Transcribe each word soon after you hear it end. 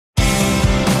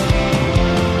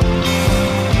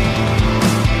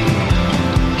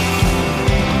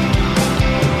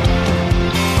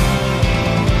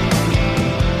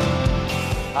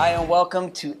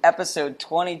welcome to episode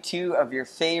 22 of your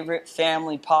favorite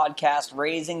family podcast,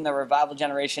 Raising the Revival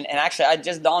Generation. And actually, it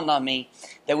just dawned on me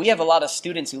that we have a lot of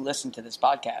students who listen to this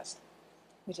podcast.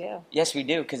 We do. Yes, we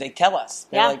do, because they tell us.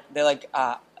 Yeah. They're like,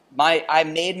 I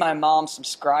made my mom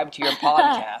subscribe to your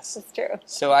podcast. That's true.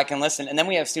 So I can listen. And then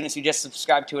we have students who just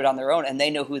subscribe to it on their own, and they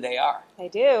know who they are. They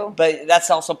do. But that's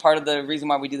also part of the reason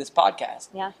why we do this podcast.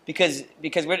 Yeah. Because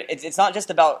it's not just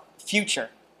about future.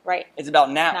 Right. It's about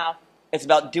now. Now. It's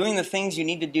about doing the things you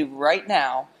need to do right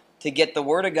now to get the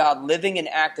Word of God living and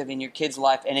active in your kid's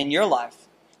life and in your life,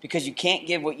 because you can't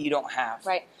give what you don't have.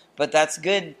 Right. But that's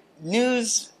good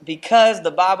news, because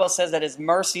the Bible says that His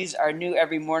mercies are new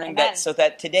every morning. Amen. So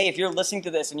that today, if you're listening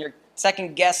to this and you're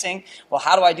second guessing, well,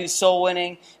 how do I do soul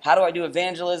winning? How do I do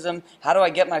evangelism? How do I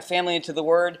get my family into the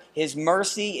Word? His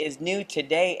mercy is new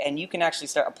today, and you can actually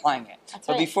start applying it. That's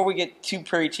But right. before we get too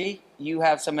preachy, you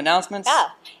have some announcements? Yeah.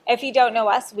 If you don't know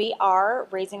us, we are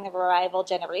Raising the Revival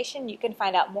Generation. You can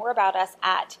find out more about us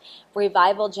at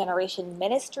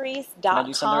revivalgenerationministries.com. Can I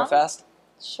do something real fast?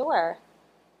 Sure.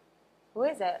 Who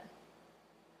is it?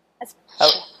 It's,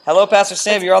 Hello, Pastor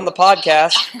Sam. You're on the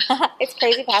podcast. it's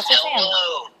Crazy Pastor Sam.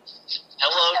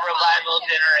 Hello, Revival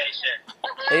Generation.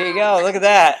 There you go. Look at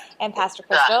that. And Pastor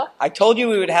Crystal. I told you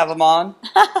we would have him on.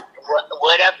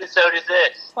 What episode is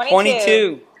this?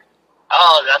 22.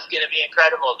 Oh, that's going to be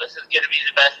incredible. This is going to be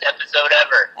the best episode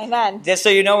ever. Amen. Just so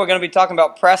you know, we're going to be talking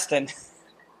about Preston.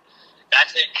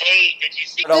 That's it. Hey, did you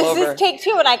see? All This over. is take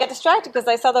two, and I got distracted because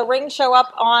I saw the ring show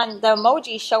up on the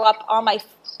emoji show up on my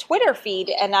Twitter feed,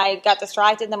 and I got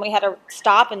distracted. And then we had to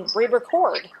stop and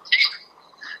re-record.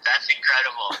 That's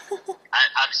incredible.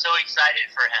 I'm so excited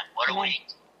for him. What a Amen. week.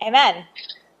 Amen.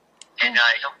 And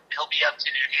he'll be up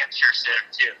to New Hampshire soon,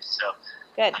 too. So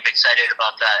Good. I'm excited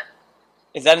about that.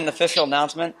 Is that an official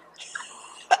announcement?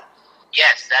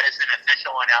 Yes, that is an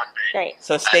official announcement. Great.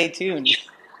 So stay tuned.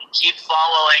 Keep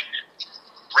following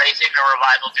Raising the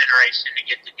Revival Generation to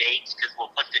get the dates, because we'll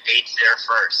put the dates there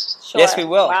first. Sure. Yes, we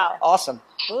will. Wow. Awesome.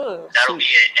 Ooh. That'll be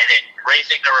it. And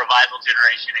Raising the Revival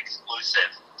Generation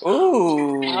exclusive.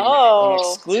 Ooh. Oh. An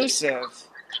exclusive.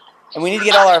 And we need to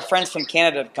get all our friends from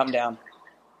Canada to come down.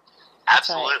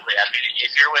 Absolutely. I mean,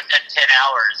 if you're within 10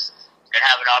 hours and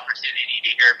have an opportunity to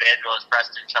hear Evangelist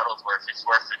Preston Shuttlesworth, it's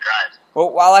worth the drive. Well,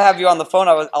 while I have you on the phone,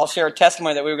 I'll share a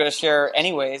testimony that we were going to share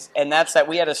anyways, and that's that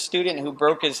we had a student who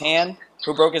broke his arm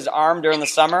during the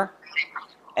summer,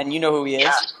 and you know who he is,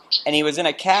 Yeah. and he was in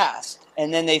a cast,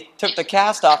 and then they took the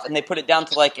cast off and they put it down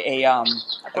to like A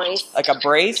brace. like a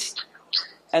brace,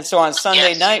 and so on Sunday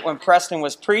Yes. night when Preston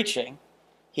was preaching,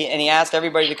 he asked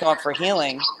everybody to come up for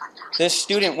healing. This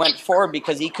student went forward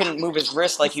because he couldn't move his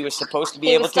wrist like he was supposed to be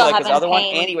He able was to, still like his having other one,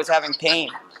 pain. and he was having pain.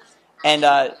 And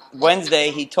Wednesday,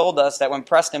 he told us that when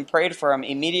Preston prayed for him,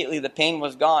 immediately the pain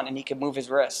was gone and he could move his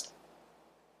wrist.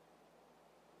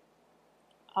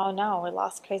 Oh no, we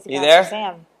lost Crazy You Pastor there?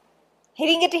 Sam. He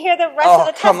didn't get to hear the rest of Oh,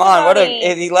 the come testimony.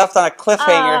 on. He left on a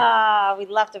cliffhanger. Ah, we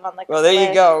left him on the Well, there you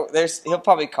cliff. go. He'll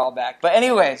probably call back. But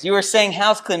anyways, you were saying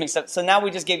house cleaning stuff. So now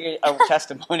we just gave you a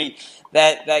testimony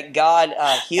that God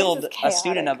healed This is a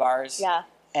student chaotic. of ours. Yeah.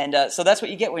 And so that's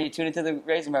what you get when you tune into the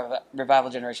Raising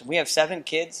Revival Generation. We have 7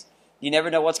 kids. You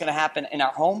never know what's going to happen in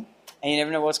our home, and you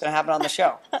never know what's going to happen on the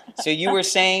show. So you were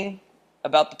saying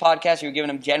about the podcast, you were giving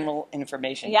them general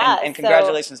information. Yeah, And so-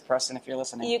 congratulations, Preston, if you're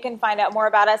listening. You can find out more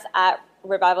about us at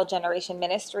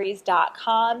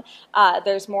revivalgenerationministries.com.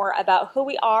 There's more about who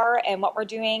we are and what we're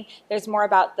doing. There's more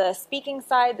about the speaking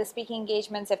side, the speaking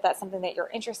engagements. If that's something that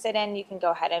you're interested in, you can go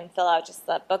ahead and fill out just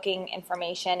the booking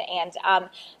information. And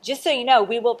just so you know,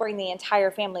 we will bring the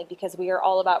entire family, because we are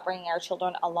all about bringing our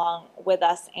children along with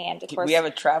us. And of course, we have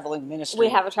a traveling ministry. we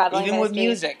have a traveling Even ministry. with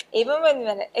music. Even with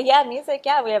music.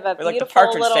 We have a We're like the beautiful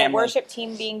Partridge little Family. worship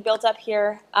team being built up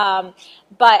here.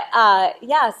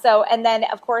 So, and then,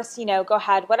 of course, go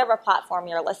ahead, whatever platform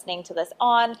you're listening to this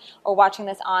on or watching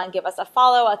this on, give us a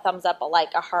follow, a thumbs up, a like,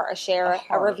 a heart, a share, a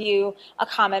heart. review, a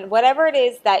comment, whatever it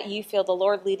is that you feel the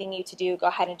Lord leading you to do, go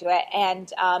ahead and do it.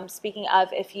 And speaking of,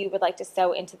 if you would like to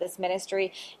sow into this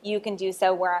ministry, you can do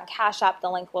so. We're on Cash App. The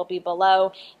link will be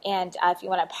below. And if you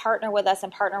want to partner with us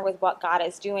and partner with what God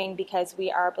is doing, because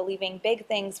we are believing big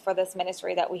things for this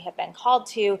ministry that we have been called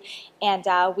to, and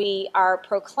we are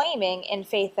proclaiming in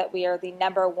faith that we are the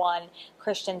 #1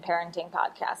 Christian parenting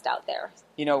podcast out there.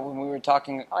 You know, when we were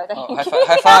talking, Oh, thank you.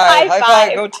 high five, high High five,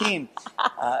 five. go team.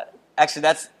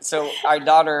 Actually, so our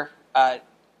daughter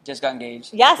just got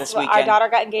engaged Yes, this our weekend. daughter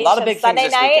got engaged A lot of on big Sunday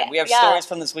things this night. weekend. We have Yeah. stories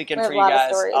from this weekend We for have you a lot of guys.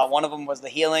 stories. One of them was the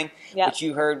healing, Yep. which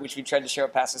you heard, which we tried to share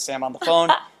with Pastor Sam on the phone.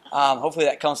 Hopefully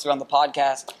that comes through on the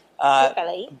podcast.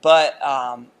 Hopefully. But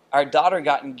our daughter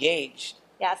got engaged.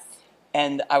 Yes.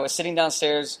 And I was sitting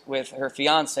downstairs with her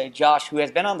fiance, Josh, who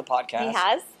has been on the podcast. He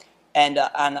has. And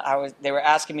they were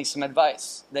asking me some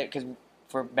advice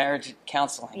for marriage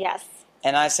counseling. Yes.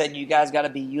 And I said, you guys got to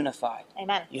be unified.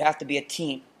 Amen. You have to be a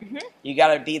team. Mm-hmm. You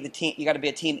got to be the team. You got to be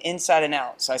a team inside and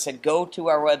out. So I said, go to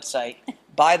our website,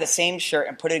 buy the same shirt,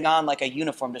 and put it on like a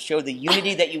uniform to show the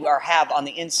unity that you have on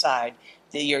the inside.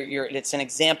 It's an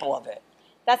example of it.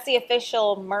 That's the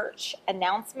official merch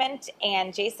announcement,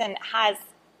 and Jason has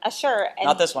a shirt. And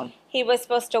not this one. He was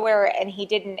supposed to wear it, and he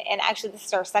didn't. And actually, this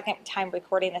is our second time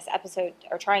recording this episode,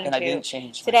 or trying and to. I didn't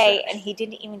change today, and he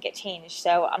didn't even get changed.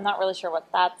 So I'm not really sure what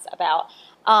that's about.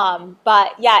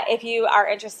 But yeah, if you are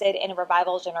interested in a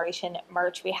Revival Generation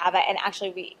merch, we have it. And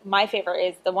actually, my favorite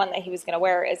is the one that he was going to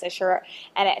wear is a shirt,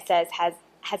 and it says, "Has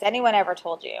anyone ever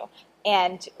told you?"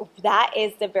 And that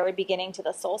is the very beginning to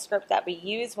the soul script that we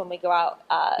use when we go out,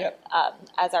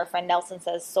 as our friend Nelson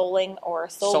says, souling or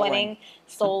soul winning,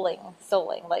 souling,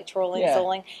 like trolling,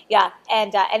 souling. Yeah.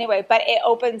 And anyway, but it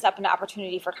opens up an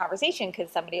opportunity for conversation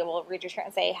because somebody will read your shirt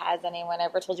and say, has anyone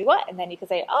ever told you what? And then you can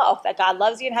say, oh, that God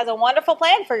loves you and has a wonderful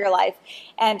plan for your life.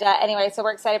 And anyway, so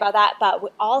we're excited about that. But we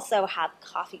also have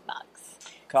coffee mugs.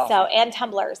 And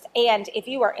tumblers. And if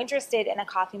you are interested in a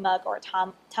coffee mug or a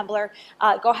tumbler,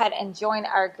 go ahead and join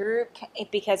our group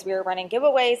because we are running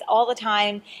giveaways all the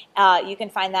time. You can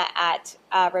find that at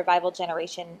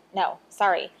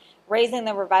Raising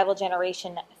the Revival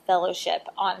Generation Fellowship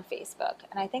on Facebook.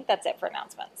 And I think that's it for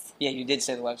announcements. Yeah, you did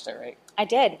say the website, right? I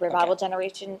did.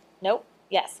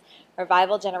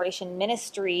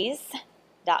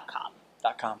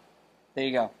 RevivalGenerationMinistries.com. There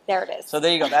you go. There it is. So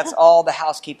there you go. That's all the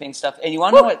housekeeping stuff. And you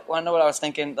want to know what I was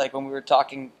thinking? Like when we were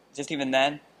talking, just even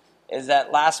then, is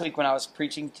that last week when I was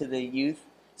preaching to the youth,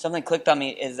 something clicked on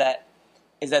me. Is that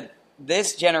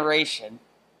this generation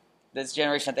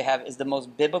that they have is the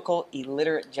most biblical,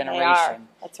 illiterate generation.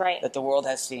 That's right. That the world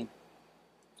has seen.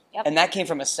 Yep. And that came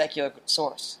from a secular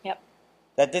source. Yep.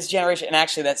 That this generation, and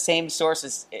actually that same source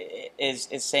is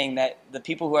saying that the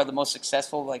people who are the most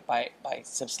successful, like by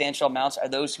substantial amounts, are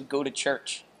those who go to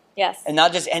church. Yes. And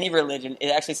not just any religion. It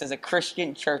actually says a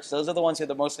Christian church. Those are the ones who are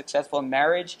the most successful in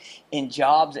marriage, in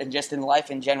jobs, and just in life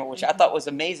in general, which I thought was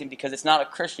amazing because it's not a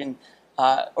Christian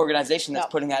organization that's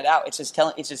putting that out. It's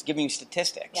just giving you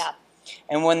statistics. Yeah.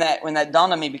 And when that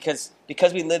dawned on me, because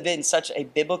we live in such a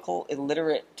biblical,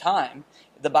 illiterate time,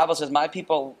 the Bible says, my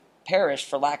people perish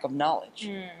for lack of knowledge.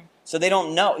 So they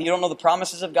don't know. You don't know the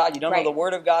promises of God. You don't know the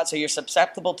Word of God. So you're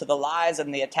susceptible to the lies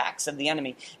and the attacks of the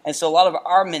enemy. And so a lot of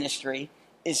our ministry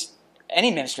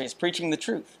any ministry is preaching the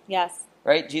truth. Yes.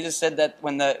 Right? Jesus said that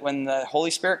when the Holy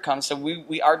Spirit comes, so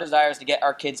our desire is to get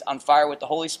our kids on fire with the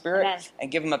Holy Spirit. Amen. And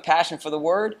give them a passion for the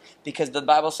Word, because the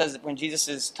Bible says that when Jesus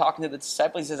is talking to the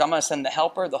disciples, he says, I'm going to send the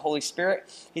Helper, the Holy Spirit.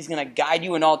 He's going to guide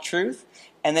you in all truth.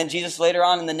 And then Jesus later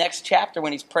on in the next chapter,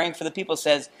 when he's praying for the people,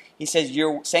 he says,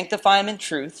 sanctify them in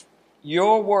truth.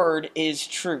 Your word is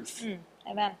truth.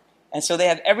 Amen. And so they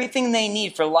have everything they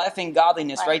need for life and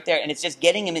godliness right there. And it's just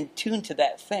getting them in tune to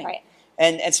that thing. Right.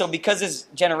 And so because this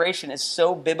generation is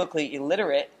so biblically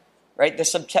illiterate, right,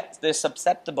 they're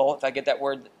susceptible, if I get that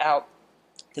word out,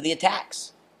 to the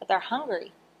attacks. But they're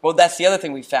hungry. Well, that's the other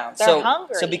thing we found. They're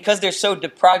hungry. So because they're so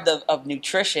deprived of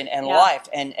nutrition and life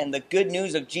and the good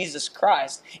news of Jesus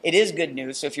Christ, it is good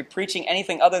news. So if you're preaching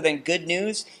anything other than good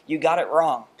news, you got it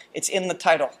wrong. It's in the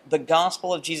title, the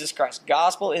gospel of Jesus Christ.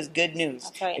 Gospel is good news.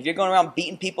 That's right. If you're going around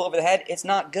beating people over the head, it's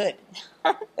not good.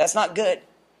 That's not good.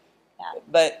 Yeah.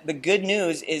 But the good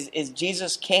news is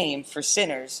Jesus came for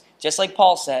sinners, just like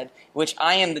Paul said, which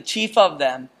I am the chief of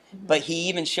them, but he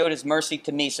even showed his mercy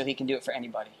to me so he can do it for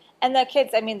anybody. And the kids,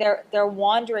 I mean, they're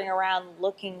wandering around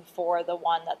looking for the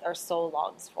one that their soul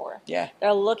longs for. Yeah.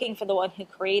 They're looking for the one who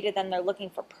created them. They're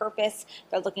looking for purpose.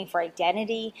 They're looking for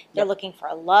identity. They're looking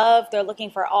for love. They're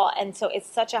looking for all. And so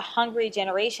it's such a hungry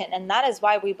generation. And that is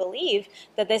why we believe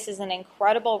that this is an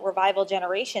incredible revival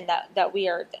generation that we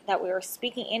are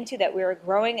speaking into, that we are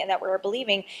growing, and that we are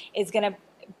believing is going to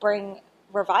bring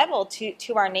revival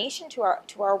to our nation, to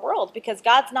our world, because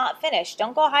God's not finished.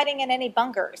 Don't go hiding in any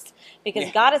bunkers,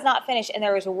 because God is not finished, and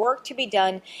there is work to be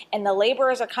done, and the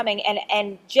laborers are coming.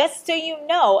 And just so you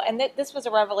know, and this was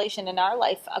a revelation in our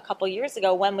life a couple years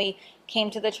ago when we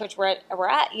came to the church we're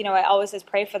at. You know, I always says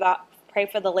pray for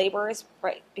the laborers,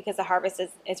 right, because the harvest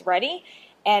is ready.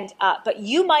 And but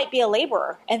you might be a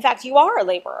laborer. In fact, you are a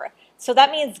laborer. So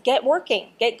that means get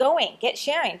working, get going, get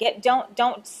sharing,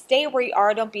 don't stay where you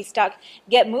are, don't be stuck.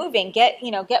 Get moving, get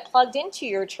plugged into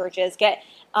your churches, get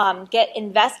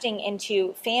investing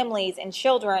into families and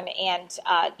children and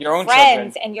your own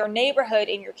friends children. and your neighborhood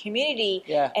and your community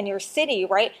Yeah. and your city,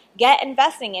 right? Get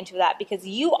investing into that, because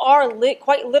you are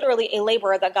quite literally a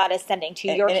laborer that God is sending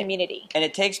to your community. And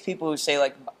it takes people who say,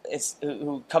 like,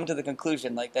 who come to the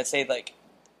conclusion, like, that say, like,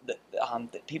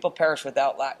 that people perish with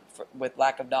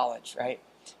lack of knowledge, right?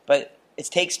 But it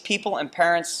takes people and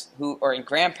parents and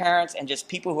grandparents and just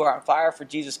people who are on fire for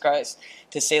Jesus Christ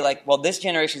to say, like, well, this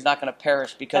generation is not going to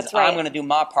perish because That's right. I'm going to do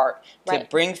my part to Right.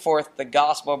 bring forth the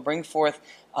gospel, bring forth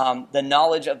the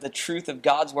knowledge of the truth of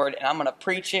God's word, and I'm going to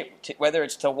preach it, whether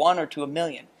it's to 1 or to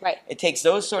 1,000,000. Right. It takes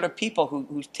those sort of people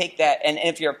who take that, and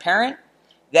if you're a parent,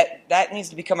 that needs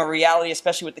to become a reality,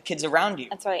 especially with the kids around you.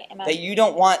 That's right. Amen. That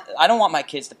I don't want my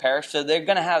kids to perish, so they're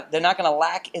not gonna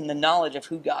lack in the knowledge of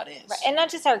who God is. Right. And not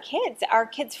just our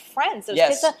kids' friends, those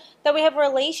Yes. kids that we have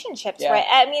relationships, Yeah. right?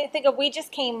 I mean, think of, we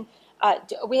just came,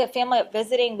 we have family up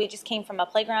visiting, we just came from a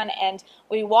playground, and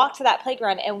we walked to that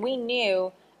playground, and we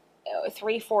knew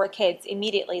 3-4 kids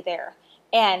immediately there.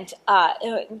 And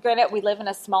granted, we live in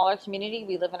a smaller community,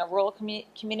 we live in a rural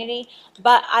community,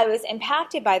 but I was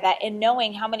impacted by that in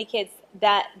knowing how many kids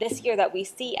that this year that we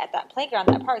see at that playground,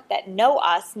 that park, that know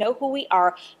us, know who we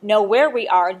are, know where we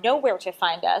are, know where to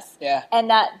find us, Yeah. and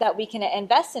that we can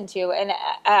invest into. And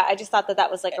I just thought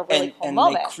that was like a really cool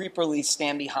moment. And they creepily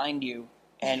stand behind you,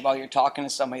 and while you're talking to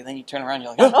somebody, then you turn around,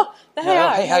 and you're like, oh, There they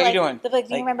are. hey, how They're you doing? They're like,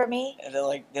 do you remember me? And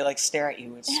they stare at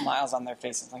you with smiles on their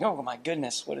faces, like, oh my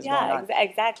goodness, what is going Yeah, on?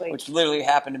 exactly. Which literally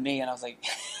happened to me, and I was like,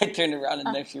 I turned around,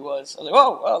 and there she was. I was like,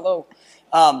 whoa, hello.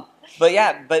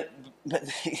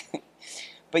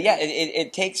 But yeah,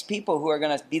 it takes people who are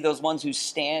going to be those ones who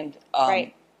stand.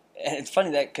 Right. And it's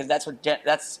funny because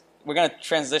we're going to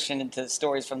transition into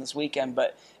stories from this weekend.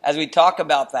 But as we talk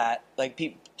about that, like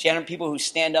people who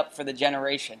stand up for the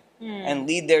generation and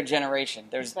lead their generation.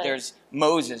 There's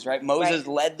Moses, right? Moses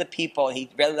led the people. He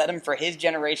led them for his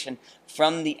generation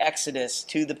from the Exodus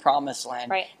to the Promised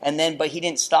Land. Right. But he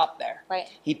didn't stop there. Right.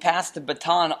 He passed the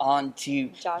baton on to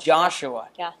Joshua.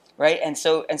 Yeah. Right, and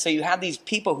so you have these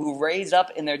people who raise up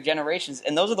in their generations,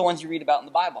 and those are the ones you read about in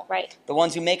the Bible. Right. The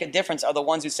ones who make a difference are the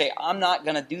ones who say, "I'm not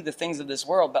going to do the things of this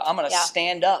world, but I'm going to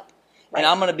stand up, and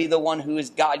I'm going to be the one who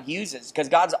God uses." Because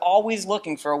God's always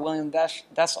looking for a willing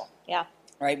vessel. Yeah.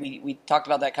 Right. We talked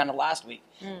about that kind of last week.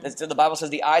 The Bible says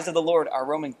the eyes of the Lord are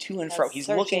roaming to and fro. He's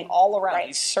looking all around. Right.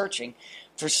 He's searching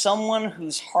for someone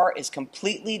whose heart is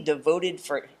completely devoted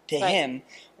to Him.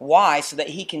 Why? So that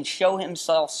He can show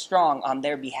Himself strong on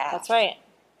their behalf. That's right.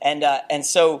 And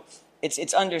so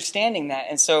it's understanding that,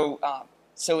 and so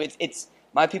it's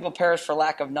my people perish for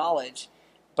lack of knowledge,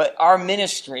 but our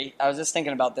ministry. I was just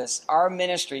thinking about this. Our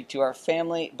ministry to our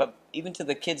family, but even to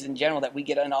the kids in general that we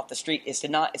get in off the street, is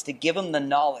to give them the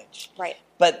knowledge. Right.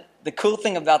 But the cool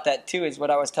thing about that too is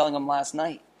what I was telling them last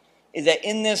night, is that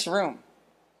in this room,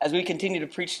 as we continue to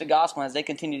preach the gospel, as they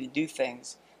continue to do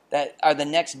things that are the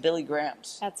next Billy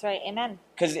Grahams. That's right. Amen.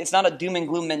 Because it's not a doom and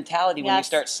gloom mentality when you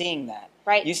start seeing that.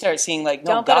 Right. You start seeing like,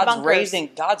 no, Don't go to God's bunkers.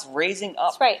 raising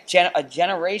up That's right. a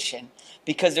generation,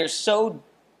 because they're so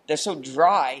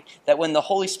dry that when the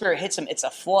Holy Spirit hits them, it's a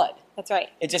flood. That's right.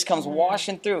 It just comes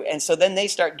washing through. And so then they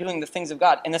start doing the things of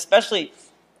God. And especially,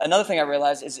 another thing I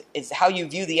realized is how you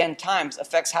view the end times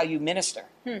affects how you minister.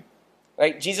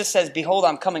 Right? Jesus says, behold,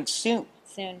 I'm coming soon.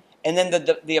 Soon. And then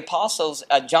the apostles,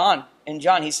 John,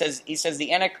 he says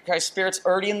the Antichrist spirit's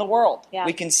already in the world. Yeah.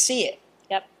 We can see it.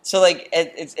 Yep. So like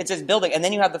it's this building, and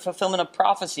then you have the fulfillment of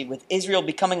prophecy with Israel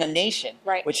becoming a nation,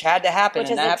 Right. which had to happen, Which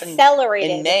and has that happened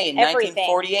accelerated in May everything.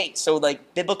 1948. So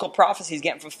like biblical prophecy is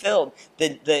getting fulfilled.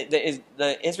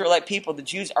 The Israelite people, the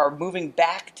Jews, are moving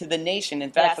back to the nation.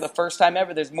 In fact, Yes. for the first time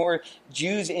ever, there's more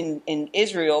Jews in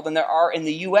Israel than there are in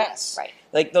the U.S. Right.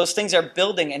 Like those things are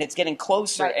building, and it's getting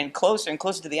closer Right. and closer and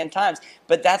closer to the end times.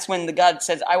 But that's when the God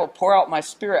says, "I will pour out my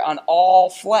Spirit on all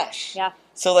flesh." Yeah.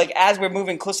 So like as we're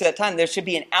moving closer to that time, there should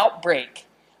be an outbreak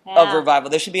of revival.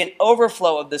 There should be an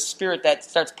overflow of the Spirit that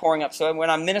starts pouring up. So when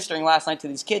I'm ministering last night to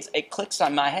these kids, it clicks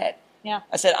on my head. Yeah.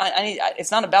 I said,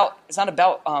 it's not about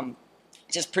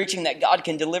just preaching that God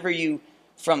can deliver you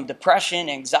from depression,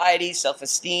 anxiety,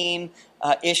 self-esteem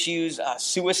issues,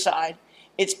 suicide.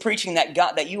 It's preaching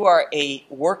that you are a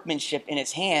workmanship in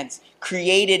His hands,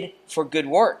 created for good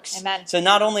works. Amen. So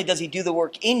not only does He do the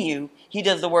work in you, He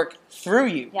does the work through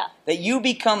you. Yeah. That you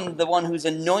become the one who's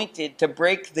anointed to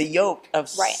break the yoke of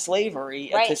Right.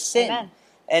 slavery Right. to sin. Amen.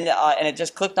 And it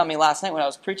just clicked on me last night when I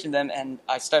was preaching to them, and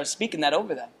I started speaking that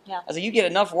over them. Yeah. I was like, you get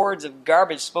enough words of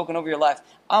garbage spoken over your life,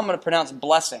 I'm going to pronounce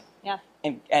blessing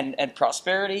and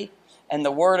prosperity and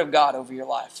the word of God over your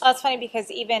life. Well, that's funny because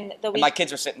even the week, and my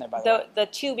kids were sitting there, by the way. The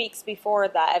 2 weeks before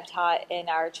that I've taught in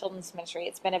our children's ministry,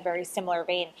 it's been a very similar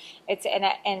vein. It's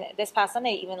and this past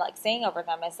Sunday, even like saying over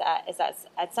them is that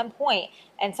at some point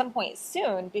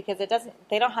soon, because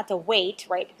they don't have to wait,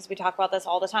 right? Because we talk about this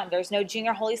all the time. There's no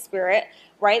junior Holy Spirit,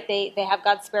 right? They have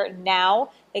God's Spirit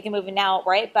now. They can move in now,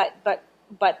 right?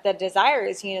 But the desire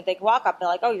is, they can walk up and be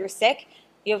like, oh, you're sick.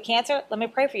 You have cancer? Let me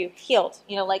pray for you. Healed,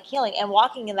 like healing and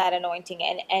walking in that anointing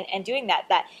and doing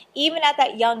that even at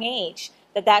that young age,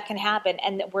 that can happen.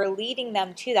 And that we're leading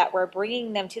them to that. We're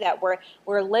bringing them to that.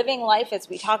 We're living life, as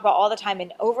we talk about all the time,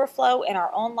 in overflow in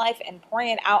our own life and pouring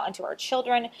it out onto our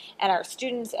children and our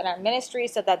students and our ministry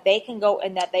so that they can go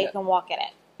and that they can walk in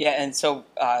it. Yeah, and so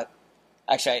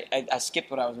actually I skipped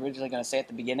what I was originally going to say at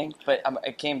the beginning, but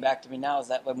it came back to me now, is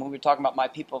that when we were talking about my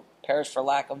people perish for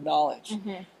lack of knowledge.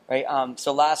 Mm-hmm. Right.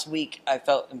 So last week I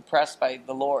felt impressed by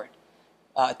the Lord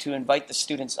to invite the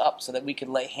students up so that we could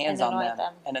lay hands on them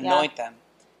and anoint them,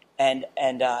 and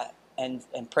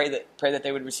pray that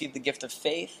they would receive the gift of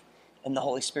faith and the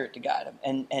Holy Spirit to guide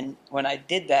them. And when I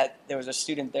did that, there was a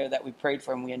student there that we prayed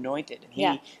for and we anointed,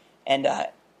 and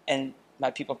and my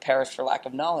people perish for lack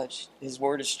of knowledge. His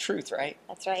word is truth, right?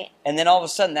 That's right. And then all of a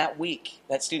sudden that week,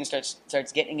 that student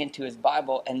starts getting into his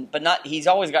Bible, he's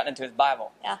always gotten into his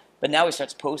Bible. Yeah. But now he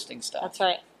starts posting stuff. That's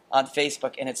right. On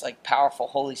Facebook, and it's like powerful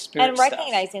Holy Spirit and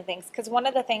recognizing things, because one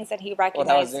of the things that he recognized.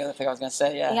 Well, that was the other thing I was going to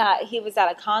say. Yeah. Yeah, he was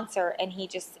at a concert and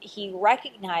he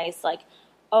recognized like,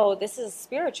 oh, this is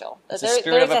spiritual. It's a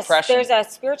spirit of oppression. There's a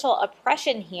spiritual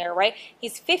oppression here, right?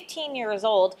 He's 15 years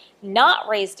old, not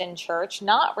raised in church,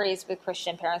 not raised with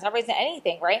Christian parents, not raised in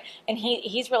anything, right? And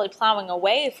he's really plowing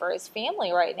away for his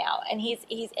family right now. And he's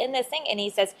in this thing, and he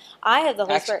says, I have the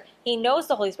Holy Spirit. He knows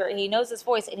the Holy Spirit. He knows his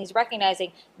voice, and he's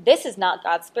recognizing this is not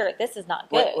God's Spirit. This is not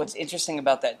good. What's interesting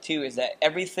about that, too, is that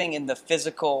everything in the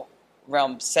physical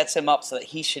realm sets him up so that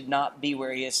he should not be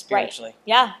where he is spiritually. Right.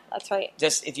 Yeah, that's right.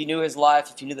 Just if you knew his life,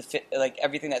 if you knew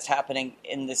everything that's happening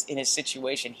in his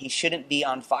situation, he shouldn't be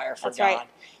on fire for that's God. Right.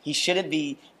 He shouldn't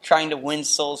be trying to win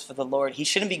souls for the Lord. He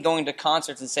shouldn't be going to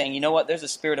concerts and saying, you know what, there's a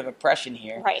spirit of oppression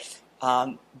here. Right.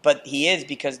 But he is,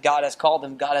 because God has called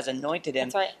him, God has anointed him.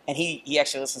 That's right. And he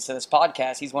actually listens to this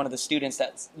podcast. He's one of the students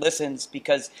that listens,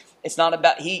 because it's not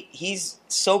about, he's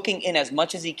soaking in as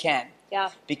much as he can.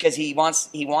 Yeah. Because he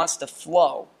wants to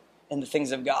flow in the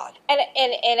things of God. And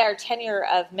in our tenure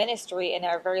of ministry, in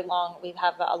our very long, we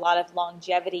have a lot of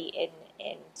longevity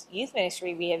in youth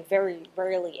ministry. We have very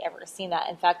rarely ever seen that.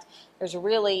 In fact, there's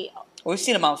really... We've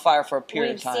seen him on fire for a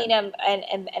period of time. We've seen him,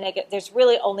 and again, there's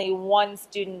really only one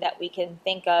student that we can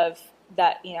think of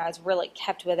that has really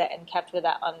kept with it and kept with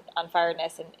that on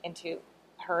fireness and into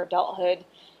her adulthood.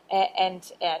 And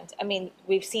I mean,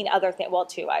 we've seen other things. Well,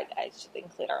 too, I should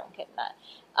include our own kid in that.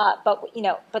 But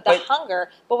hunger.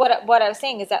 But what I was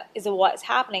saying is what's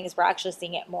happening is we're actually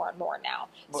seeing it more and more now.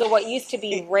 So what used to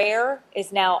be rare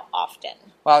is now often.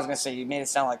 Well, I was going to say, you made it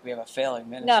sound like we have a failing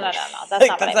ministry. No. That's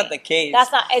not. That's not the case.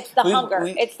 That's not. It's the hunger.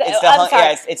 I'm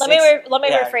sorry. Yeah, let me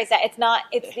rephrase that. It's not.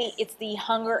 It's the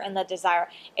hunger and the desire.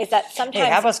 It's that sometimes. Hey,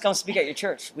 have us come speak at your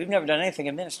church. We've never done anything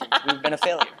in ministry. We've been a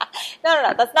failure.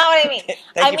 No. That's not what I mean.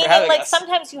 I mean, like,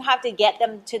 sometimes you have to get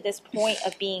them to this point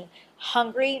of being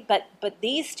hungry, but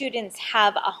these students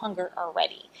have a hunger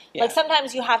already. Yeah. Like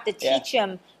sometimes you have to teach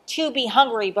them to be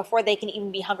hungry before they can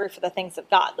even be hungry for the things of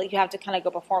God. Like you have to kind of go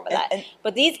before them with that.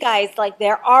 But these guys, like,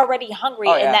 they're already hungry,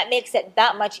 and that makes it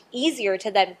that much easier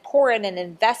to then pour in and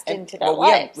invest into their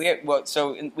lives.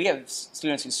 We have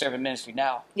students who serve in ministry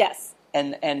now. Yes.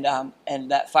 And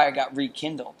that fire got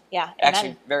rekindled. Yeah,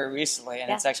 actually, very recently,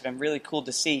 and it's actually been really cool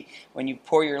to see when you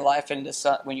pour your life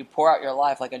when you pour out your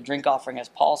life like a drink offering, as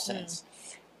Paul says.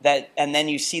 And then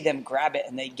you see them grab it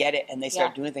and they get it and they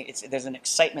start doing things. There's an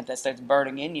excitement that starts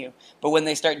burning in you. But when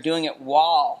they start doing it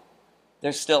while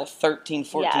they're still 13,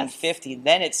 14, 15,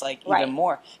 then it's like even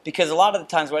more. Because a lot of the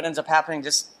times what ends up happening,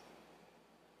 just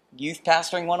youth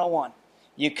pastoring 101.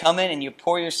 You come in and you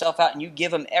pour yourself out and you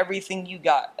give them everything you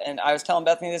got. And I was telling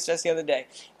Bethany this just the other day.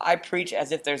 I preach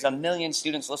as if there's 1 million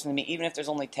students listening to me, even if there's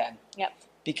only 10. Yep.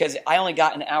 Because I only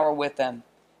got an hour with them.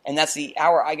 And that's the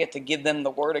hour I get to give them the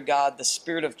Word of God, the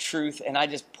Spirit of truth, and I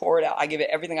just pour it out. I give it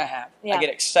everything I have. Yeah. I get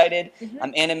excited. Mm-hmm.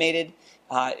 I'm animated.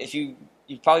 If you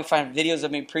probably find videos of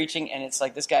me preaching, and it's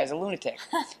like, this guy is a lunatic.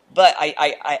 But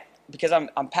I because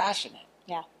I'm passionate.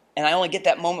 Yeah. And I only get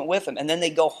that moment with them. And then they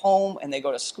go home and they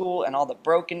go to school, and all the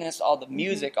brokenness, all the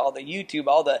music, all the YouTube,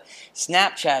 all the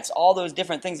Snapchats, all those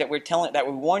different things that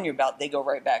we warn you about, they go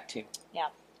right back to. Yeah.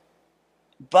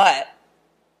 But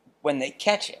when they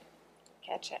catch it,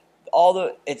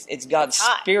 it's God's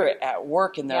Spirit at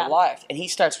work in their life, and He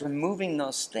starts removing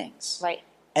those things. Right.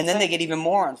 And then they get even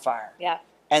more on fire. Yeah.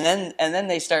 And then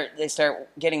they start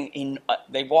getting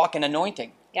they walk in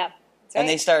anointing. Yeah. And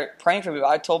they start praying for people.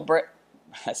 I told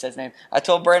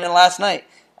Brandon last night.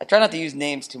 I try not to use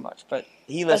names too much, but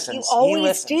he listens. You always he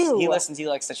listens. do. He listens. He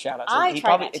likes to shout out. I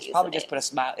try not to use probably the just put a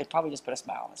smile. It probably just put a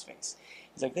smile on his face.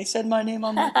 He's like, they said my name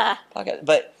on the podcast.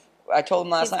 But I told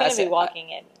him last night. He's going to be walking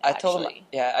in. I told him.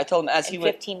 Yeah, I told him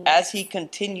as he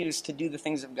continues to do the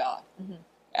things of God,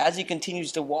 as he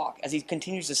continues to walk, as he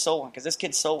continues to soul win, because this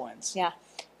kid soul wins. Yeah.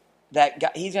 That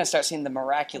God, he's going to start seeing the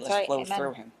miraculous flow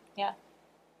through him. Yeah.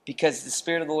 Because the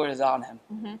Spirit of the Lord is on him.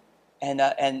 Mm-hmm.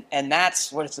 And that's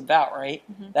what it's about, right?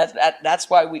 Mm-hmm. That's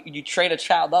why you train a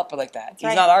child up like that.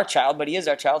 He's not our child, but he is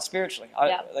our child spiritually.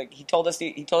 Like he told us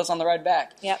on the ride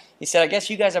back. Yep. He said, "I guess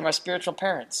you guys are my spiritual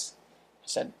parents." I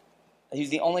said, he's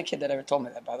the only kid that ever told me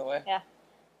that, by the way. Yeah.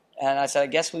 And I said, "I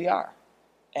guess we are."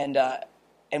 And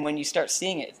when you start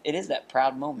seeing it, it is that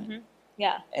proud moment. Mm-hmm.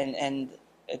 Yeah. And and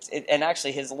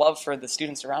actually his love for the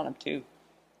students around him too.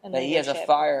 And that he has a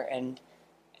fire and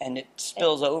it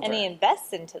spills over. And he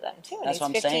invests into them, too. And That's he's what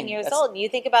I'm 15 saying. years old. And you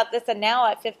think about this, and now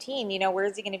at 15, where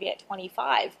is he going to be at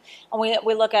 25? And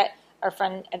we look at our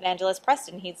friend Evangelist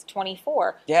Preston. He's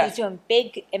 24. Yeah. He's doing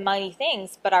big and mighty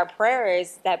things, but our prayer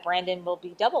is that Brandon will be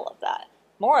double of that.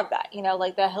 More of that,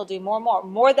 like that he'll do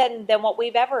more than what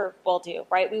we've ever will do,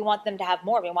 right? We want them to have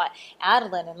more. We want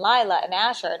Adeline and Lila and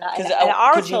Asher and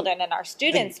our children and our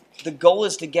students. The goal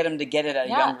is to get him to get it at a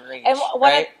younger age, and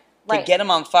right? To get them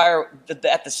on fire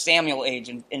at the Samuel age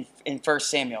in 1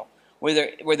 Samuel,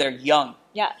 where they're young,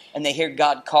 and they hear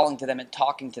God calling to them and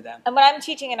talking to them. And when I'm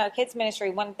teaching in our kids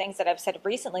ministry, one of the things that I've said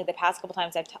recently, the past couple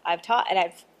times I've taught, and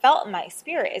I've felt in my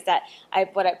spirit is that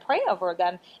what I pray over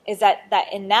them is that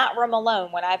in that room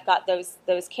alone, when I've got those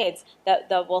kids,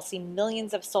 that we'll see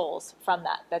millions of souls from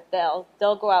that they'll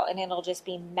go out and it'll just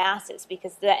be masses,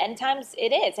 because the end times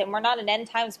it is, and we're not an end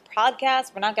times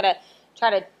podcast. We're not going to try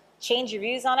to change your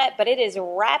views on it, but it is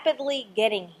rapidly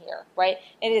getting here, right?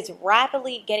 It is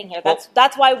rapidly getting here.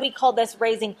 That's why we call this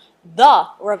raising the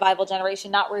revival generation,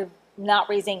 not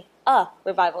raising a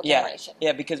revival generation.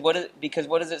 Yeah, because what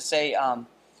does it say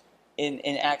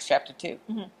in Acts chapter 2?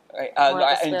 Mm-hmm. Right?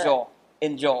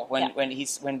 In Joel,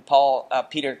 when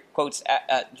Peter quotes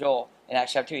Joel in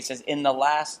Acts chapter 2, he says, "In the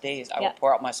last days I will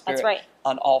pour out my Spirit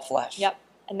on all flesh." Yep.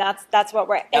 And that's what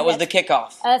we're... That was the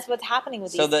kickoff. And that's what's happening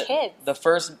with these kids. The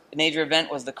first major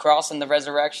event was the cross and the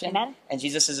resurrection. Amen. And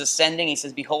Jesus is ascending. He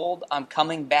says, "Behold, I'm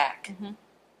coming back. Mm-hmm.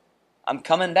 I'm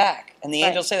coming back." And the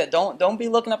angels say that. Don't be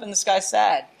looking up in the sky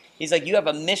sad. He's like, you have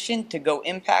a mission to go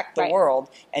impact the world.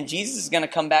 And Jesus is going to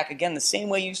come back again. The same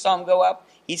way you saw him go up,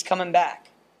 he's coming back.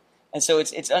 And so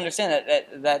it's understand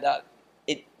that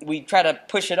we try to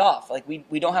push it off. Like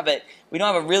we don't have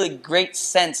a really great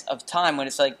sense of time when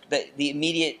it's like the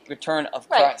immediate return of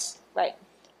Christ. Right.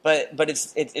 But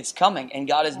it's coming, and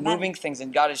God is moving things,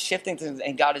 and God is shifting things,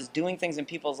 and God is doing things in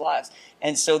people's lives,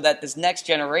 and so that this next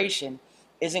generation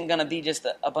isn't going to be just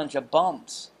a bunch of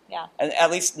bums. Yeah. And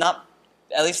at least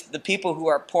the people who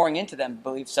are pouring into them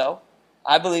believe so.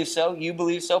 I believe so. You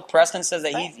believe so. Preston says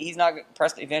that he's not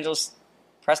Evangelist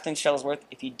Preston Shuttlesworth.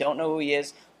 If you don't know who he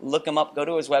is, look him up. Go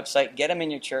to his website. Get him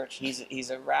in your church. He's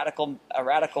a radical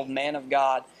man of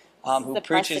God who the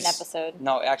preaches. Preston episode.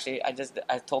 No, actually, I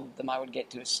told them I would get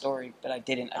to his story, but I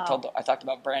didn't. I talked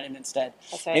about Brandon instead.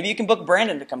 That's right. Maybe you can book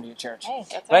Brandon to come to your church. Hey,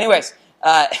 that's but anyways,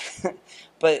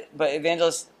 but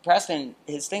Evangelist Preston,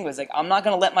 his thing was like, I'm not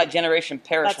going to let my generation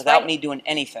perish without me doing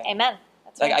anything. Amen.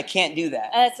 That's like right. I can't do that.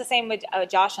 And it's the same with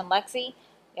Josh and Lexi.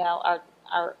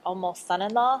 Our almost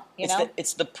son-in-law,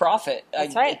 It's the prophet,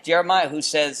 That's right. Jeremiah, who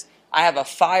says, I have a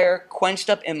fire quenched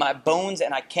up in my bones,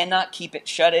 and I cannot keep it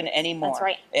shut in anymore. That's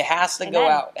right. It has to go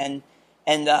out. And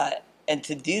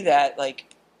to do that, like,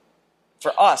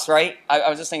 for us, right? I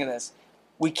was just thinking of this.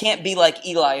 We can't be like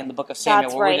Eli in the book of Samuel,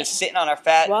 That's where right. we're just sitting on our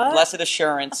fat, blessed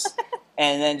assurance,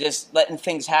 and then just letting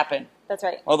things happen. That's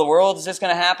right. Well, the world is just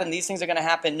going to happen. These things are going to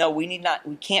happen. No, we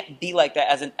can't be like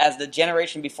that as the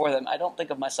generation before them. I don't think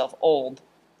of myself old.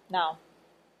 No.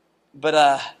 But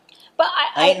I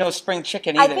ain't no spring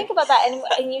chicken either. I think about that,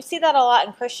 and you see that a lot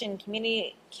in Christian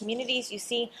community communities, you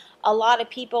see a lot of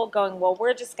people going, well,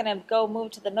 we're just going to go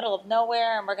move to the middle of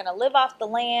nowhere and we're going to live off the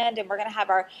land and we're going to have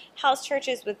our house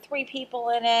churches with 3 people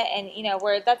in it and,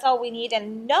 where that's all we need.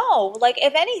 And no, like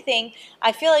if anything,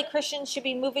 I feel like Christians should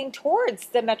be moving towards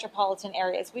the metropolitan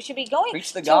areas. We should be going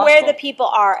to where the people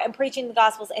are and preaching the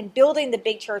gospels and building the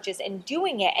big churches and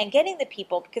doing it and getting the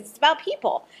people, because it's about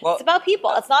people. Well, it's about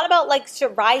people. It's not about like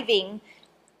surviving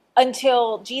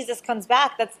until Jesus comes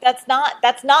back. That's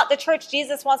not the church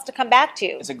Jesus wants to come back to.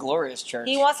 It's a glorious church.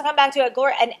 He wants to come back to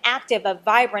an active, a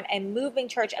vibrant, and moving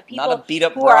church of people not a beat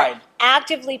up who bride. Are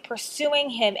actively pursuing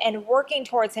him and working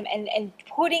towards him and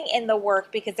putting in the work,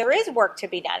 because there is work to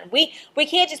be done. We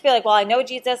can't just be like, well, I know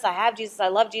Jesus, I have Jesus, I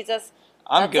love Jesus.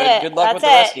 I'm That's good. It. Good luck That's with the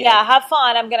rest of you. Yeah, have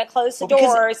fun. I'm going to close the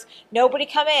doors. Nobody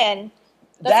come in.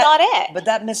 That's not it. But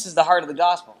that misses the heart of the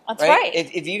gospel. That's right.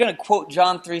 If you're going to quote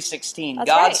John 3:16, God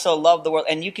right. So loved the world,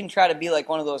 and you can try to be like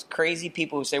one of those crazy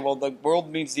people who say, well, the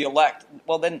world means the elect.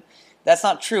 Well, then that's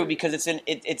not true, because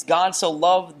it's God so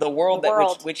loved the world,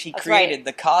 which he created, right.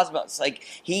 The cosmos. Like,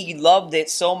 he loved it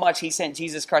so much, he sent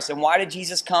Jesus Christ. And why did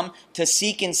Jesus come? To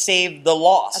seek and save the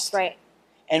lost. That's right.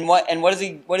 And what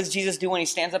does Jesus do when he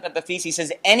stands up at the feast? He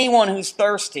says, anyone who's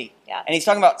thirsty. Yeah. And he's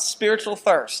talking about spiritual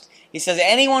thirst. He says,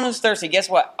 anyone who's thirsty, guess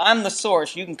what? I'm the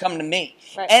source. You can come to me.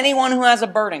 Right. Anyone who has a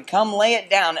burden, come lay it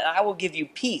down, and I will give you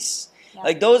peace. Yeah.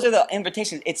 Like, those are the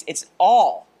invitations. It's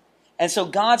all. And so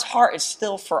God's heart is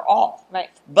still for all. Right.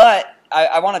 But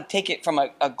I want to take it from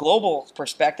a global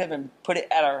perspective and put it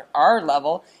at our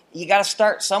level. You got to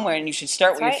start somewhere, and you should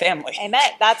start with your family. Amen.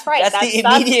 That's right. That's the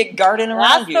immediate garden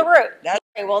around you. That's the root.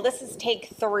 Okay, well, this is take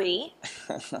 3.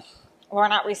 We're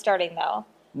not restarting, though.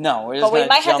 No, we're just but we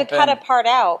might have to cut in. a part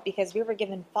out because we were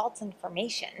given false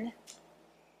information.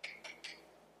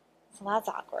 So that's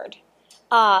awkward.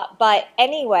 But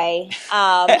anyway,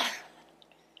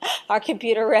 our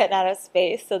computer ran out of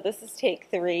space, so this is take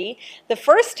 3. The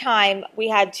first time we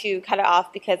had to cut it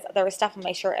off because there was stuff on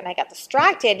my shirt and I got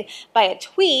distracted by a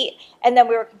tweet, and then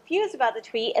we were confused about the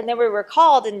tweet, and then we were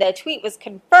called and the tweet was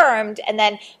confirmed, and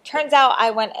then turns out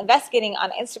I went investigating on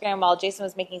Instagram while Jason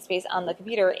was making space on the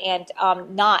computer and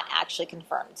not actually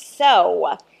confirmed.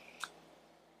 So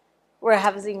we're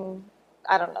having,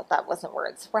 I don't know if that wasn't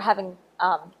words, we're having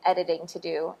editing to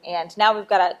do, and now we've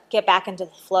got to get back into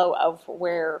the flow of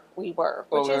where we were,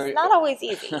 which is not always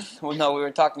easy. Well, no, we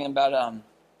were talking about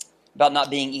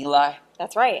not being Eli.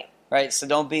 That's right. Right, so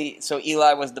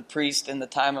Eli was the priest in the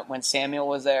time when Samuel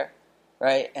was there,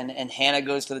 right? And Hannah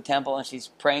goes to the temple and she's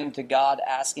praying to God,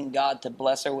 asking God to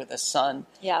bless her with a son.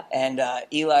 Yeah. And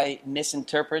Eli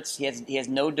misinterprets. He has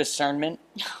no discernment.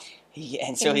 He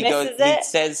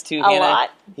says to Hannah,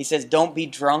 he says, "Don't be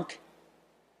drunk."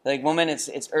 Like, woman,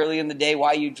 it's early in the day. Why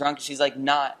are you drunk? She's like,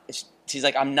 not. She's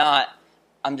like, I'm not.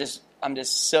 I'm just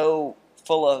so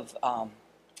full of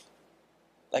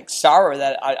like sorrow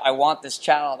that I want this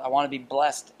child. I want to be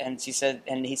blessed. And he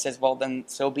says, well, then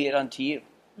so be it unto you.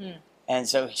 Mm. And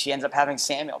so she ends up having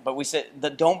Samuel. But we said,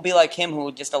 don't be like him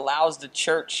who just allows the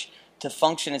church to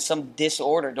function in some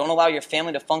disorder. Don't allow your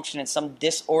family to function in some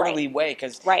disorderly way,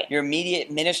 because your immediate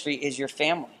ministry is your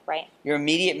family. Right. Your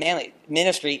immediate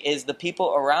ministry is the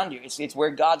people around you. It's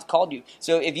where God's called you.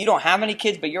 So if you don't have any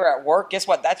kids but you're at work, guess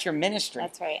what? That's your ministry.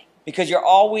 That's right. Because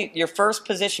your first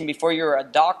position before you're a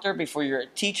doctor, before you're a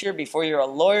teacher, before you're a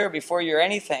lawyer, before you're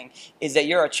anything, is that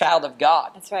you're a child of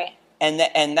God. That's right. And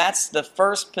that's the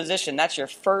first position. That's your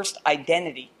first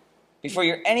identity. Before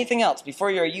you're anything else,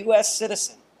 before you're a U.S.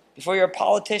 citizen, before you're a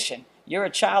politician, you're a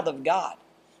child of God.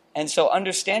 And so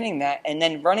understanding that and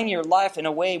then running your life in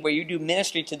a way where you do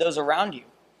ministry to those around you.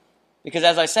 Because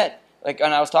as I said, like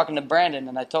when I was talking to Brandon,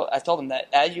 and I told him that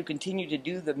as you continue to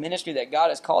do the ministry that God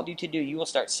has called you to do, you will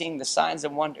start seeing the signs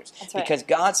and wonders. That's right. Because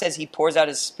God says he pours out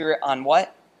his Spirit on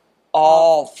what?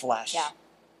 All flesh. Yeah.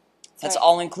 That's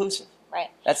all inclusive. Right.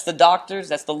 That's the doctors.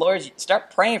 That's the lawyers.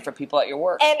 Start praying for people at your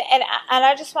work. And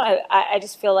I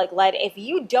just feel like, led, if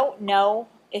you don't know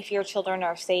if your children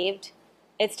are saved,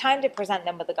 it's time to present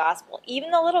them with the gospel.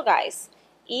 Even the little guys,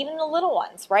 even the little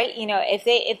ones, right? You know, if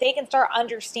they can start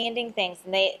understanding things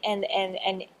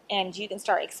and you can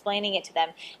start explaining it to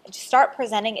them, and just start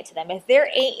presenting it to them. If they're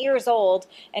 8 years old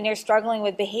and they're struggling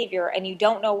with behavior and you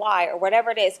don't know why or whatever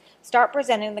it is, start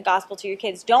presenting the gospel to your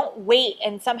kids. Don't wait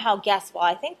and somehow guess, well,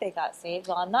 I think they got saved.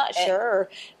 Well, I'm not sure. Or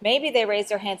maybe they raised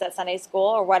their hands at Sunday school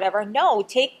or whatever. No,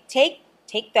 take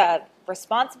the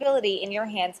responsibility in your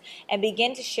hands and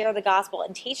begin to share the gospel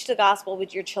and teach the gospel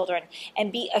with your children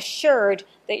and be assured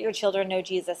that your children know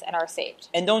Jesus and are saved.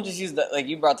 And don't just use like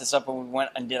you brought this up when we went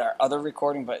and did our other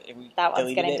recording, but we That one's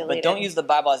deleted getting it. deleted. But don't use the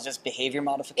Bible as just behavior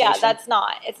modification. Yeah, that's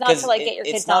not. It's not to like get your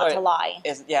kids not to lie.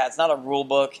 It's not a rule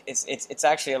book. It's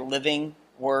actually a living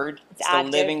word. It's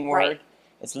active, the living word. right.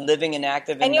 It's living and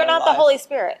active in And you're their not the life. Holy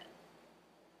Spirit.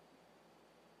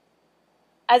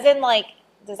 As in, like,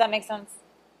 does that make sense?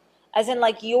 As in,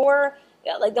 like,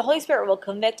 the Holy Spirit will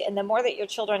convict, and the more that your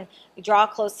children draw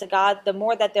close to God, the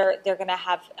more that they're going to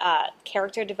have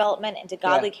character development into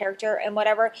godly character and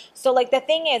whatever. So, like, the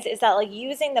thing is that, like,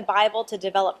 using the Bible to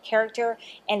develop character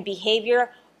and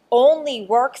behavior only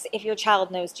works if your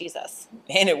child knows Jesus.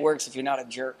 And it works if you're not a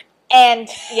jerk. And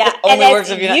yeah, Only and works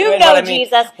if if you're you not, know what I mean.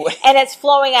 Jesus and it's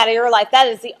flowing out of your life, that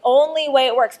is the only way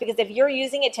it works. Because if you're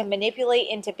using it to manipulate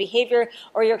into behavior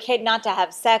or your kid not to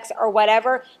have sex or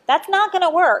whatever, that's not going to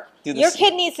work. Your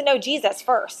kid needs to know Jesus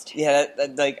first. Yeah,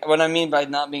 like what I mean by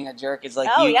not being a jerk is like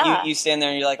you stand there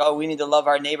and you're like, oh, we need to love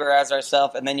our neighbor as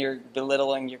ourselves, and then you're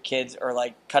belittling your kids or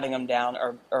like cutting them down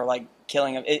or like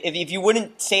killing them. If you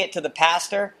wouldn't say it to the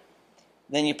pastor,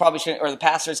 then you probably shouldn't, or the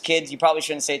pastor's kids, you probably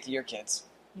shouldn't say it to your kids.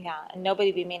 Yeah, and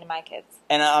nobody be mean to my kids.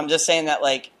 And I'm just saying that,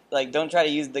 like don't try to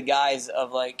use the guise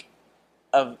of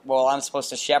well, I'm supposed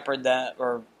to shepherd them,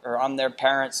 or I'm their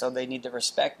parent, so they need to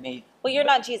respect me. Well, you're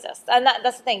not Jesus, and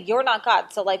that's the thing. You're not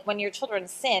God. So, like, when your children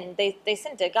sin, they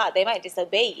sin to God. They might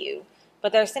disobey you,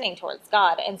 but they're sinning towards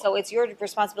God. And so it's your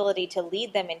responsibility to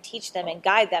lead them and teach them and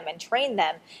guide them and train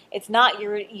them. It's not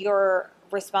your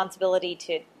responsibility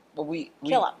to Well, we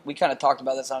kill him. We kind of talked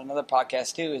about this on another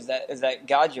podcast too. Is that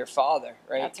God's your Father,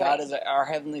 right? That's God right. is our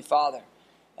Heavenly Father.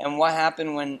 And what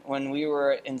happened when we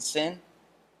were in sin?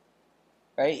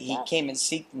 Right? He came and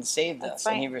seeked and saved us,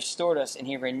 right. and He restored us, and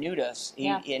He renewed us.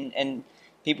 And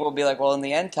people will be like, well, in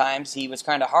the end times, He was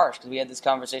kind of harsh, because we had this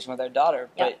conversation with our daughter.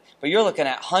 Yeah. But you're looking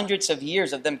at hundreds of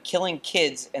years of them killing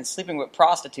kids and sleeping with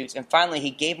prostitutes, and finally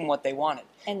He gave them what they wanted.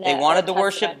 They wanted to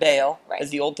worship Baal, as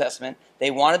the Old Testament.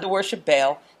 They wanted to worship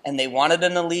Baal, and they wanted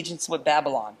an allegiance with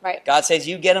Babylon. Right. God says,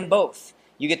 you get them both.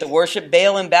 You get to worship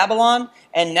Baal in Babylon,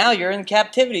 and now you're in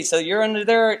captivity, so you're under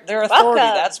their authority. Welcome.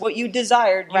 That's what you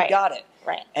desired. You got it.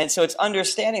 Right. And so it's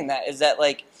understanding that, is that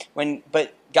like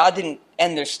but God didn't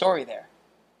end their story there.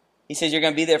 He says, you're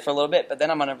going to be there for a little bit, but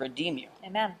then I'm going to redeem you.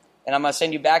 Amen. And I'm going to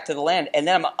send you back to the land, and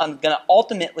then I'm going to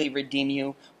ultimately redeem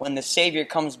you when the Savior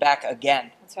comes back again.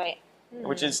 That's right.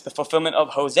 Which is the fulfillment of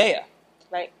Hosea.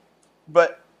 Right.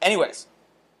 But anyways,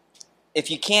 if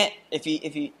you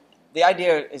the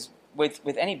idea is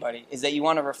with anybody is that you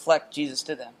want to reflect Jesus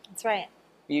to them. That's right.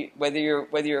 Whether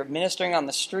you're ministering on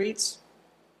the streets,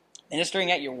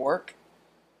 ministering at your work,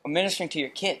 or ministering to your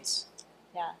kids.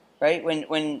 Yeah. Right?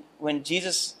 When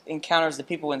Jesus encounters the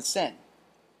people in sin,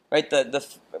 right?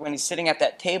 When he's sitting at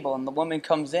that table and the woman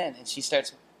comes in and she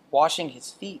starts washing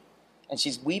his feet and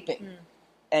she's weeping.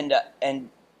 And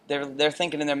they're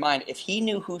thinking in their mind, if he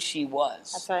knew who she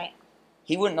was, That's right.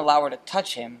 he wouldn't allow her to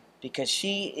touch him because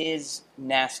she is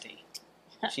nasty.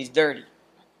 She's dirty.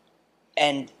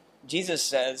 And Jesus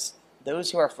says,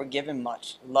 those who are forgiven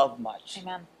much, love much.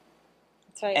 Amen.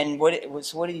 That's right. And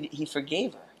he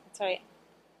forgave her. That's right.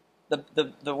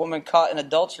 The woman caught in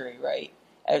adultery, right?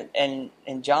 And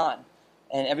John.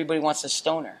 And everybody wants to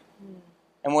stone her.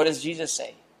 And what does Jesus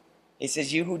say? He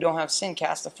says, you who don't have sin,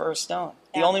 cast the first stone.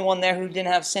 The only one there who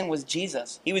didn't have sin was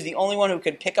Jesus. He was the only one who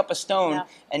could pick up a stone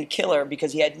and kill her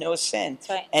because he had no sin. That's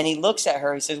right. And he looks at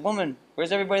her, he says, woman,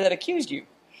 where's everybody that accused you?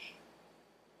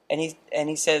 And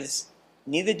he says,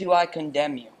 neither do I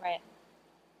condemn you. Right.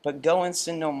 But go and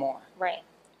sin no more. Right.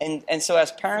 And so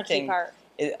as parenting, part.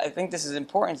 I think this is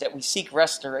important, that we seek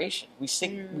restoration. We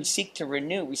seek to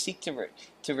renew. We seek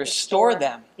to restore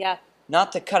them. Yeah.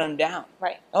 Not to cut them down.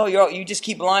 Right. Oh, you just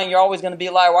keep lying. You're always going to be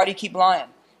a liar. Why do you keep lying?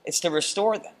 It's to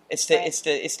restore them. It's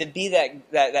to be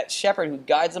that shepherd who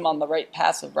guides them on the right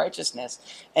path of righteousness.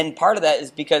 And part of that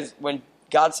is because when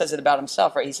God says it about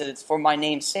himself, right? He says it's for my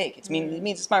name's sake. It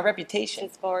means it's my reputation.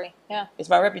 It's glory. Yeah. It's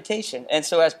my reputation. And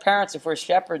so as parents, if we're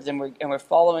shepherds and we're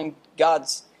following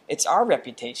God's, it's our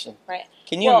reputation. Right.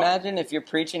 Can you imagine if you're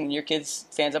preaching and your kid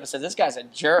stands up and says, this guy's a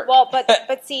jerk? Well,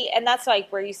 but see, and that's like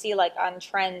where you see like on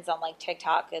trends on like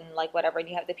TikTok and like whatever, and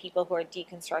you have the people who are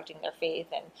deconstructing their faith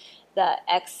and the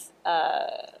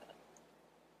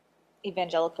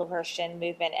evangelical Christian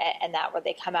movement and that, where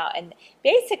they come out and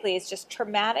basically it's just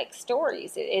traumatic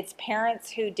stories. It's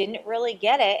parents who didn't really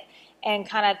get it and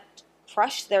kind of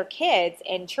crushed their kids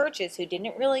in churches who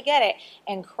didn't really get it,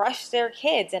 and crushed their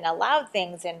kids and allowed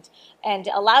things and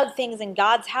allowed things in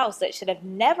God's house that should have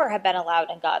never have been allowed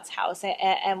in God's house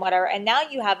and whatever. And now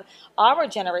you have our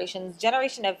generation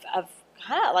of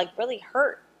kind of like really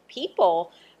hurt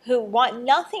people who want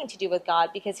nothing to do with God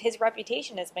because his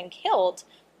reputation has been killed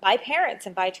by parents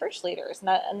and by church leaders.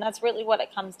 And that's really what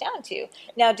it comes down to.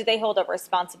 Now, do they hold a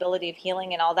responsibility of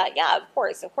healing and all that? Yeah, of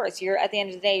course. You're at the end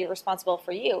of the day, you're responsible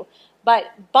for you. But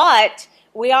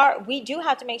we do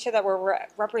have to make sure that we're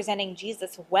representing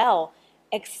Jesus well,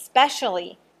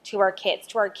 especially to our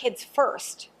kids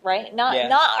first, right? Not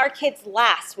our kids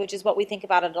last, which is what we think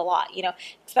about it a lot.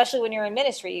 Especially when you're in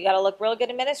ministry, you got to look real good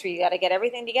in ministry. You got to get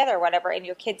everything together, or whatever. And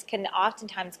your kids can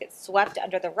oftentimes get swept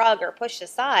under the rug or pushed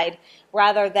aside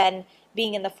rather than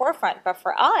being in the forefront. But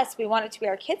for us, we want it to be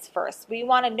our kids first. We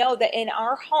want to know that in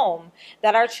our home,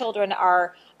 that our children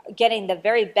are getting the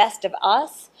very best of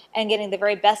us and getting the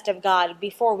very best of God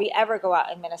before we ever go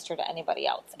out and minister to anybody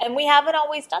else. And we haven't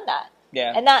always done that.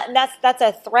 Yeah. And that's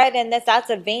a thread in this, that's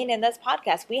a vein in this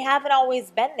podcast. We haven't always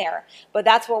been there, but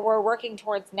that's what we're working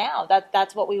towards now.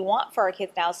 That's what we want for our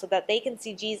kids now, so that they can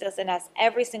see Jesus in us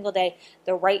every single day,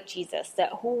 the right Jesus,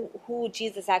 that who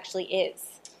Jesus actually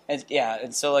is.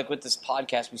 And so like with this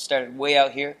podcast, we started way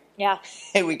out here. Yeah.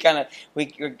 And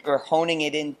we're honing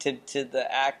it into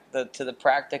the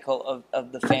practical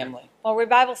of the family. Well,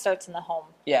 revival starts in the home.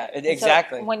 Yeah,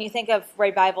 exactly. So when you think of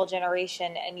revival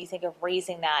generation and you think of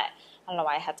raising that, I don't know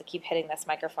why I have to keep hitting this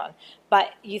microphone,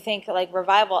 but you think like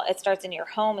revival, it starts in your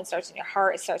home, it starts in your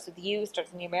heart, it starts with you, it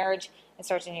starts in your marriage, it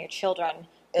starts in your children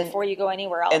before you go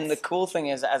anywhere else. And the cool thing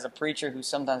is, as a preacher who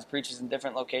sometimes preaches in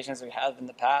different locations than we have in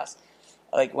the past,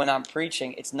 like when I'm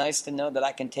preaching, it's nice to know that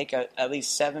I can take at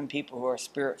least 7 people who are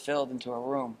spirit-filled into a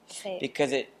room. 8.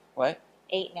 Because 8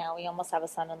 now. We almost have a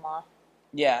son-in-law.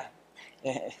 Yeah.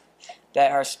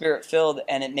 That are spirit-filled,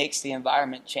 and it makes the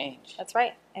environment change. That's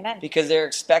right. Amen. Because they're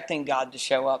expecting God to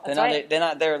show up. That's right. They're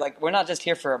not there like, we're not just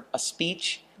here for a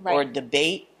speech or a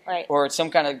debate. Right. Or some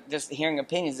kind of just hearing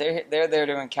opinions. They're there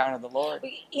to encounter the Lord.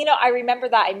 I remember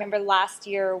that. I remember last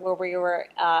year where we were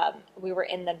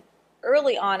in the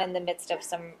early on in the midst of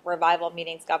some revival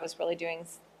meetings. God was really doing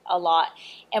a lot,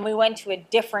 and we went to a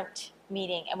different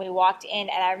meeting, and we walked in,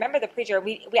 and I remember the preacher.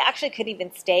 We actually couldn't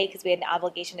even stay because we had an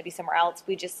obligation to be somewhere else.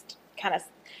 We just kind of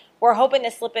were hoping to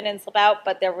slip in and slip out,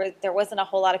 but there wasn't a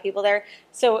whole lot of people there.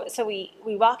 So we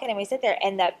walk in and we sit there,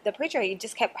 and the preacher, he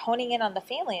just kept honing in on the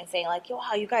family and saying like,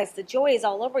 wow, you guys, the joy is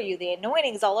all over you, the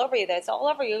anointing is all over you, that's all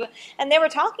over you. And they were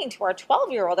talking to our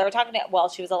 12-year-old. They were talking to, well,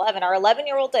 she was 11, our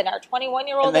 11-year-old and our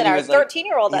 21-year-old and our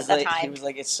 13-year-old at the time. He was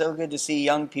like, it's so good to see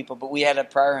young people, but we had a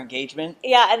prior engagement.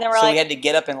 Yeah, and they were so we had to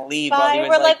get up and leave. Bye. While he was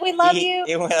we're like, we love you.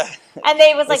 And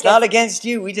they was like, it's not against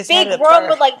you. We just big had a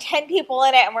room with like 10 people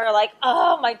in it, and we were like,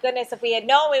 oh my goodness, if we had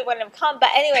known, we wouldn't have come. But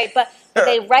anyway, but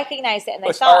they recognized it, and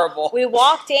they saw horrible. We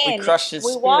walked in. We crushed his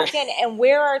spirit. Walked in, and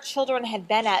where our children had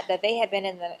been at, that they had been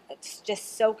in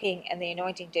just soaking in the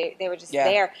anointing. They were just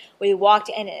there. We walked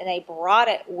in, and they brought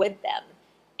it with them,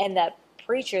 and the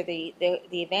preacher, the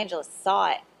evangelist,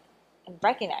 saw it and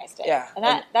recognized it. Yeah, and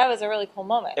that was a really cool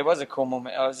moment. It was a cool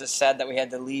moment. I was just sad that we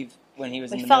had to leave when he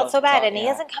was in the We middle felt so of bad, talk, and he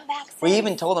hasn't come back since. We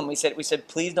even told him, we said,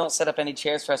 please don't set up any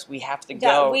chairs for us. We have to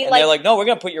go. Yeah, and they're like, no, we're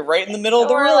going to put you right in the middle of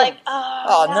the room. We're like,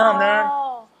 oh no,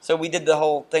 man. So we did the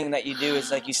whole thing that you do is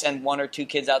like you send 1 or 2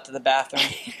 kids out to the bathroom,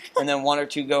 and then 1 or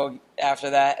 2 go after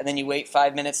that, and then you wait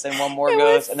 5 minutes, then 1 more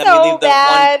goes, and then we leave the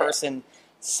one person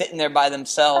sitting there by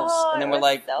themselves, and then we're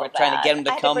like, we're trying to get them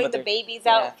to come. I had to bring the babies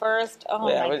out first. Oh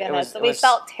my goodness! We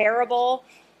felt terrible.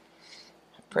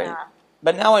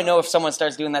 But now I know if someone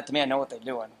starts doing that to me, I know what they're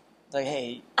doing. Like,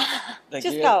 hey, like,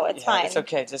 just go. It's fine. It's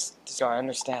okay. Just go. I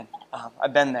understand.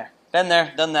 I've been there,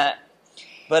 done that.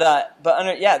 But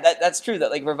that's true.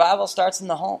 That like revival starts in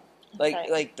the home.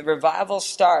 Like the revival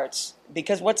starts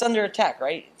because what's under attack,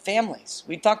 right? Families.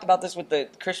 We talked about this with the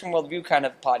Christian Worldview kind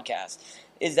of podcast.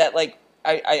 Is that like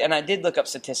I did look up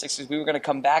statistics because we were going to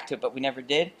come back to it, but we never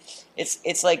did.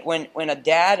 It's like when a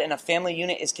dad and a family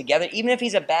unit is together, even if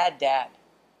he's a bad dad.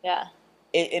 Yeah.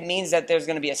 It means that there's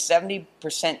going to be a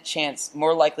 70% chance,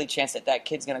 more likely chance that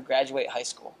kid's going to graduate high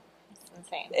school.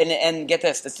 That's insane. And get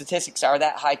this, the statistics are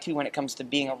that high too when it comes to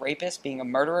being a rapist, being a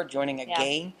murderer, joining a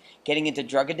gang, getting into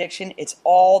drug addiction. It's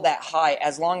all that high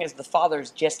as long as the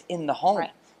father's just in the home.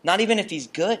 Right. Not even if he's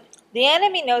good. The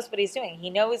enemy knows what he's doing. He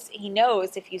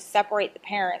knows if you separate the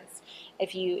parents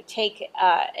if you take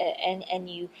and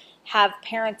you have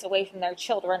parents away from their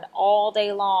children all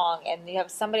day long, and you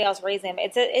have somebody else raising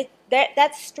them,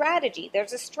 that's strategy.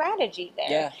 There's a strategy there.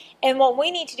 Yeah. And what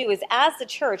we need to do is, as the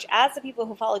church, as the people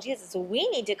who follow Jesus, we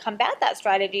need to combat that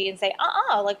strategy and say,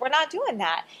 like, we're not doing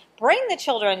that. Bring the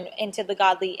children into the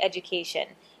godly education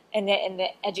and the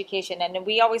education. And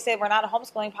we always say we're not a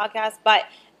homeschooling podcast, but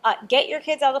get your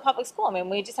kids out of the public school. I mean,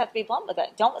 we just have to be blunt with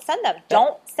it. Don't send them.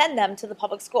 Don't send them to the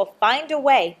public school. Find a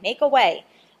way. Make a way.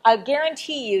 I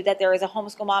guarantee you that there is a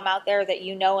homeschool mom out there that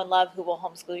you know and love who will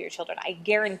homeschool your children. I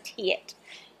guarantee it.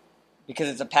 Because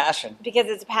it's a passion. Because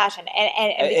it's a passion.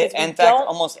 And because in fact,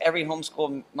 almost every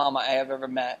homeschool mom I have ever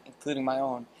met, including my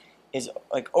own, is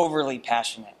like overly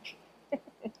passionate.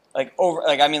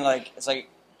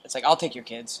 It's like, I'll take your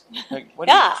kids. Like, what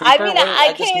are you, creeper?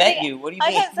 I just met you. What do you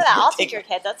mean? I can't say that. I'll take your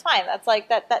kids. That's fine. That's like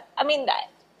that. I mean,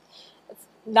 it's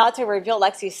not to reveal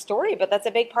Lexi's story, but that's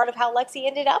a big part of how Lexi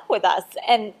ended up with us.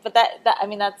 But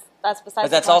that's besides.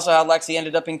 But that's also how Lexi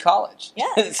ended up in college.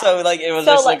 Yeah. So it was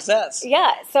a success.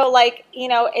 Yeah. So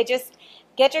it just.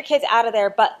 Get your kids out of there,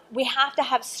 but we have to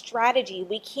have strategy.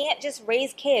 We can't just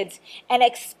raise kids and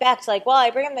expect,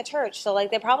 I bring them to church, so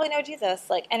they probably know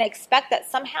Jesus, and expect that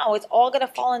somehow it's all going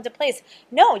to fall into place.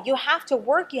 No, you have to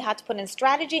work. You have to put in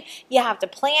strategy. You have to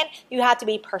plan. You have to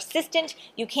be persistent.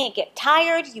 You can't get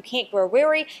tired. You can't grow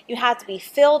weary. You have to be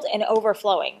filled and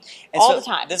overflowing all the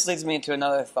time. This leads me into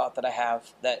another thought that I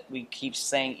have that we keep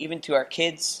saying, even to our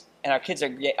kids, and our kids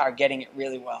are getting it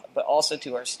really well, but also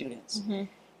to our students. Mm-hmm.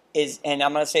 And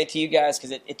I'm going to say it to you guys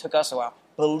because it took us a while.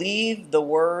 Believe the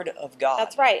word of God.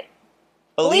 That's right.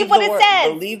 Believe what it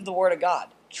says. Believe the word of God.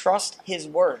 Trust His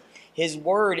word. His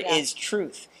word is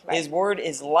truth. Right. His word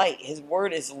is light. His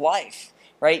word is life.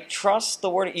 Right? Trust the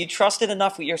word. You trust it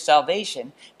enough with your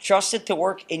salvation. Trust it to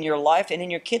work in your life and in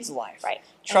your kids' life. Right.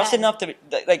 Trust enough to,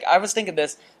 I was thinking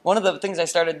this, one of the things I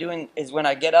started doing is when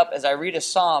I get up, is I read a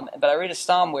psalm, but I read a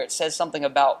psalm where it says something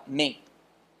about me.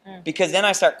 Because then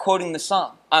I start quoting the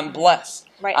psalm. I'm blessed.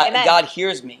 Right. God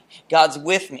hears me. God's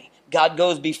with me. God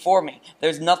goes before me.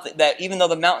 There's nothing that, even though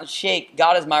the mountains shake,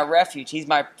 God is my refuge. He's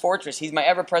my fortress. He's my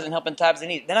ever-present help in times of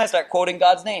need. Then I start quoting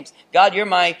God's names. God, you're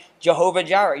my Jehovah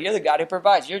Jireh. You're the God who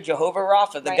provides. You're Jehovah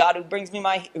Rapha, the God who brings me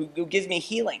who gives me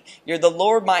healing. You're the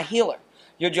Lord, my healer.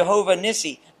 You're Jehovah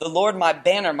Nissi, the Lord, my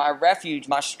banner, my refuge,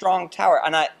 my strong tower.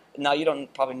 Now you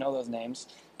don't probably know those names.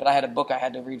 But I had a book I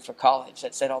had to read for college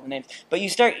that said all the names. But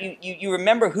you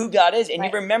remember who God is, and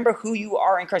you remember who you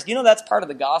are in Christ. You know that's part of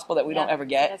the gospel that we don't ever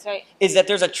get? That's right. Is that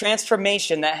there's a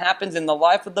transformation that happens in the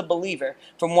life of the believer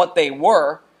from what they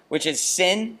were, which is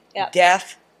sin,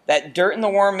 death, that dirt and the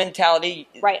worm mentality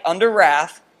under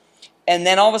wrath, and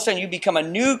then all of a sudden you become a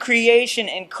new creation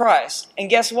in Christ. And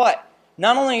guess what?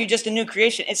 Not only are you just a new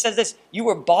creation, it says this, you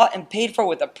were bought and paid for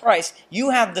with a price.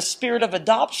 You have the spirit of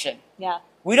adoption. Yeah.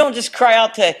 We don't just cry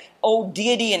out to,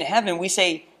 deity in heaven. We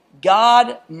say,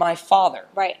 God, my Father.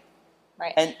 Right.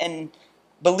 And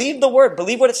believe the word.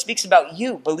 Believe what it speaks about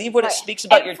you. Believe what it speaks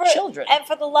about your children. And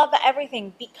for the love of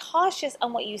everything, be cautious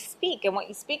on what you speak and what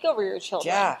you speak over your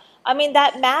children. Yeah. I mean,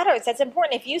 that matters. That's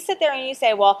important. If you sit there and you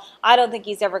say, well, I don't think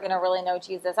he's ever going to really know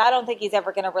Jesus. I don't think he's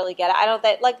ever going to really get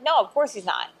it. No, of course he's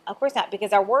not. Of course not.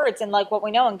 Because our words and what we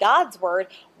know in God's word,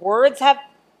 words have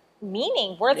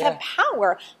meaning. Words have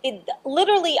power.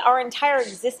 Literally, our entire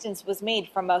existence was made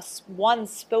from one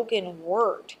spoken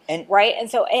word, right?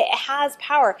 And so it has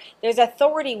power. There's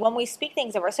authority when we speak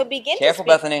things over. So begin Careful,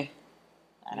 to speak. Bethany.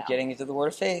 You're getting into the word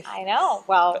of faith. I know.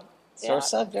 Well, sore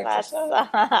subject.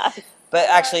 But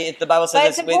actually, the Bible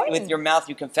says this, with your mouth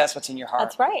you confess what's in your heart.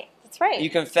 That's right.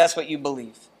 You confess what you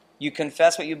believe. You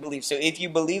confess what you believe. So if you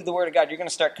believe the word of God, you're going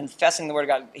to start confessing the word of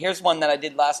God. Here's one that I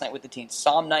did last night with the teens.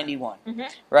 Psalm 91,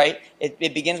 right?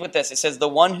 It begins with this. It says, the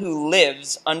one who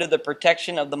lives under the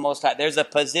protection of the Most High. There's a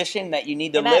position that you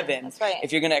need to live in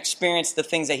if you're going to experience the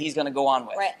things that He's going to go on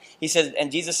with. Right. He says,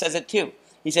 and Jesus says it too.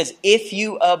 He says, if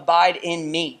you abide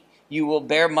in me, you will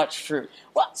bear much fruit.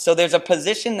 So there's a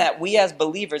position that we as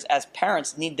believers, as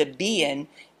parents, need to be in.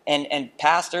 And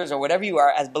pastors or whatever you are,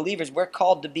 as believers, we're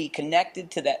called to be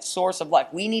connected to that source of life.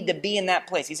 We need to be in that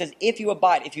place. He says, if you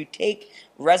abide, if you take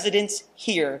residence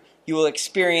here, you will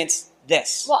experience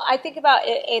this. Well, I think about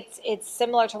it, it's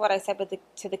similar to what I said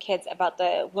to the kids about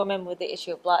the woman with the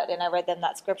issue of blood, and I read them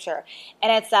that scripture.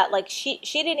 And it's that she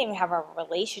didn't even have a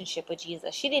relationship with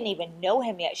Jesus. She didn't even know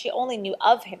Him yet. She only knew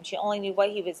of Him. She only knew what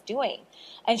He was doing.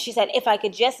 And she said, if I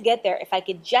could just get there, if I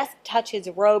could just touch His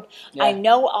robe, I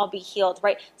know I'll be healed,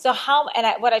 right? So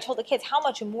what I told the kids, how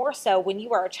much more so when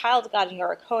you are a child of God and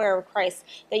you're a co-heir of Christ,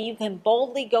 that you can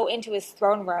boldly go into His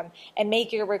throne room and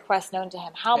make your request known to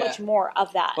Him. How much more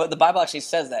of that? Well, the Bible actually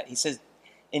says that. He says,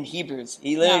 in Hebrews.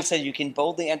 He literally Yeah. said you can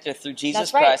boldly enter through Jesus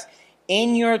That's right. Christ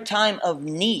in your time of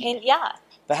need. And yeah.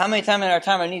 But how many times in our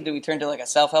time of need do we turn to like a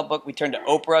self-help book? We turn to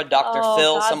Oprah, Dr. Oh,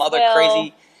 Phil, God's some other will.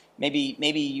 crazy,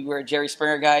 maybe you were a Jerry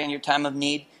Springer guy in your time of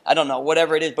need. I don't know,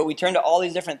 whatever it is. But we turn to all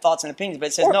these different thoughts and opinions. But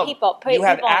it says, Or no, people you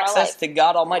have in our access life. to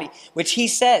God Almighty, which he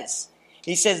says.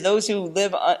 He says, those who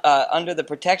live under the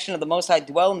protection of the Most High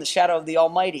dwell in the shadow of the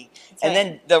Almighty. That's and right.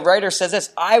 then the writer says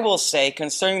this, I will say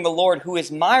concerning the Lord, who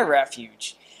is my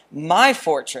refuge, my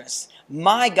fortress,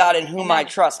 my God in whom I Amen.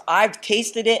 trust. I've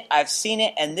tasted it, I've seen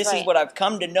it, and this is Right. what I've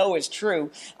come to know is true.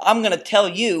 I'm going to tell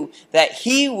you that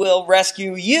he will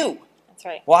rescue you. That's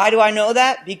right. Why do I know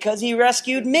that? Because he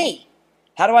rescued me.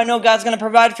 How do I know God's going to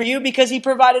provide for you? Because he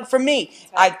provided for me.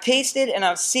 right. I've tasted and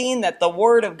I've seen that the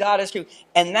word of God is true.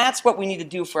 And that's what we need to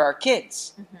do for our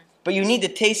kids. Mm-hmm. But you need to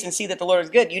taste and see that the Lord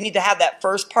is good. You need to have that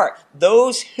first part.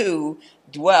 Those who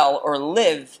dwell or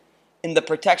live in the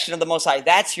protection of the Most High.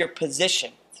 That's your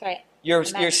position. That's right. You're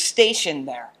Amen. you're stationed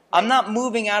there. I'm not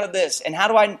moving out of this. And how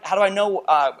do I know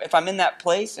if I'm in that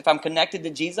place, if I'm connected to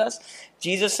Jesus?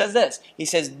 Jesus says this. He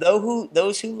says,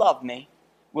 those who love me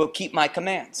will keep my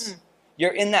commands.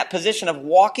 You're in that position of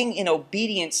walking in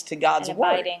obedience to God's And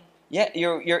word. abiding. Yeah,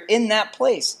 you're in that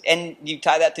place. And you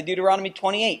tie that to Deuteronomy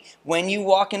 28. When you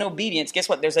walk in obedience, guess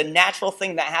what? There's a natural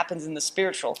thing that happens in the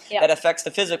spiritual Yep. that affects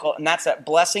the physical, and that's that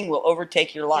blessing will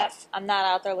overtake your Yep. life. I'm not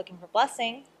out there looking for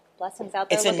blessing. Blessings out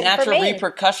there It's a looking natural for me.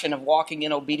 repercussion of walking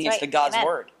in obedience That's right. to God's Amen.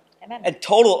 word. Amen. And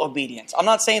total obedience. I'm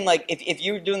not saying like if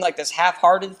you're doing like this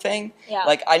half-hearted thing, Yeah.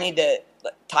 like I need to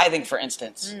tithing, for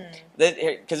instance,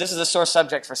 because this is a sore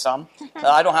subject for some.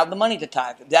 I don't have the money to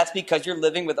tithe. That's because you're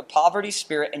living with a poverty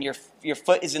spirit and your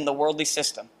foot is in the worldly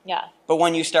system. Yeah. But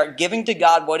when you start giving to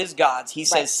God what is God's, he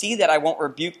says, Right. see that I won't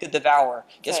rebuke the devourer.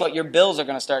 Guess Right. what? Your bills are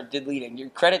going to start deleting. Your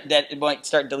credit debt might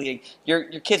start deleting. Your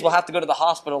kids will have to go to the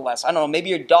hospital less. I don't know. Maybe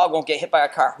your dog won't get hit by a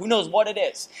car. Who knows what it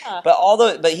is? Huh.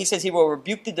 But he says he will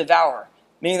rebuke the devourer,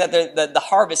 meaning that the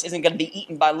harvest isn't going to be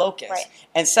eaten by locusts. Right.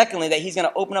 And secondly, that he's going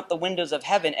to open up the windows of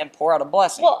heaven and pour out a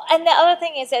blessing. Well, and the other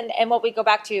thing is, and what we go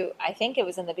back to, I think it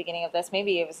was in the beginning of this,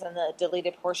 maybe it was in the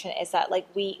deleted portion, is that like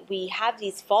we have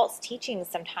these false teachings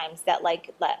sometimes that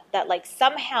like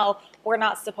somehow we're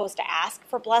not supposed to ask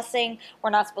for blessing, we're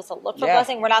not supposed to look for Yeah.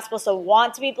 blessing, we're not supposed to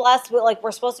want to be blessed.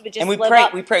 We're supposed to be just and we live pray,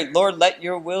 up. Lord, let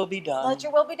your will be done. Let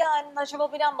your will be done. Let your will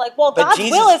be done. Like, well, But God's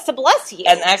Jesus- will is to bless you.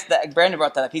 And Brandon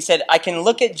brought that up. He said, I can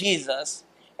look at Jesus,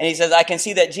 and he says, I can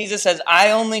see that Jesus says,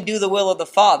 I only do the will of the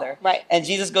Father. Right. And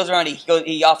Jesus goes around,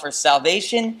 he offers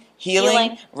salvation,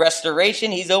 healing,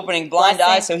 restoration. He's opening blind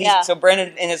Blessing, eyes. So yeah.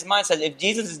 Brandon, in his mind, says, if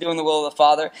Jesus is doing the will of the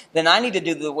Father, then I need to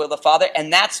do the will of the Father,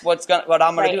 and that's what I'm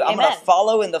going Right, to do. I'm going to amen.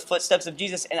 follow in the footsteps of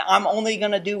Jesus, and I'm only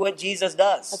going to do what Jesus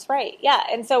does. That's right. Yeah.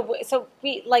 And so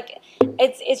we like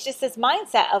it's just this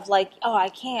mindset of like, oh, I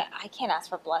can't ask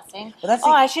for blessing. Well, that's oh,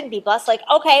 the- I shouldn't be blessed. Like,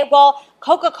 okay, well,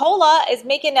 Coca-Cola is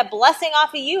making a blessing off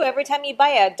of you every time you buy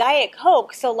a Diet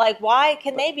Coke. So like, why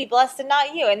can they be blessed and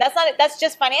not you? And that's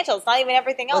just financial. It's not even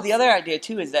everything else. Well, the other idea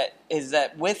too is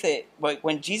that with it,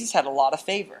 when Jesus had a lot of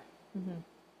favor,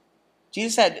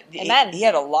 Jesus had Amen. he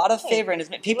had a lot of favor in his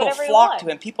people whatever you flocked want. to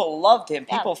him, people loved him,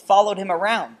 Yeah. people followed him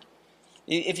around.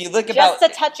 If you look just about, to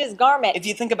touch his garment. if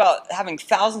you think about having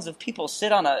thousands of people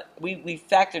sit on we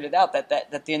factored it out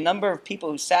that the number of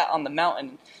people who sat on the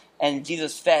mountain and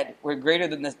Jesus fed were greater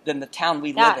than the town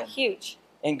we live in, huge.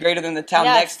 and greater than the town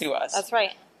Yes, next to us. That's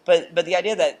right. But the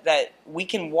idea that we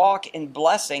can walk in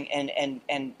blessing and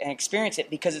experience it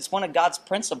because it's one of God's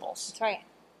principles. That's right.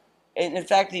 And in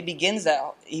fact, he begins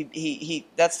that. He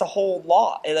that's the whole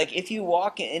law. Like, if you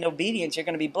walk in obedience, you're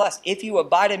going to be blessed. If you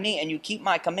abide in me and you keep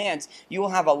my commands, you will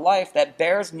have a life that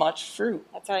bears much fruit.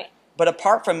 That's right. But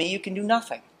apart from me, you can do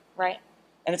nothing. Right.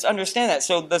 And it's understand that.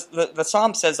 So the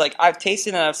Psalm says, like, I've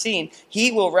tasted and I've seen. He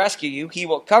will rescue you. He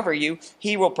will cover you.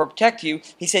 He will protect you.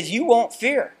 He says, you won't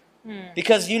fear.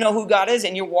 Because you know who God is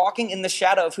and you're walking in the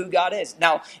shadow of who God is.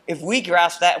 Now, if we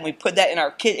grasp that and we put that in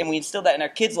our kid and we instill that in our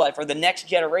kids' life or the next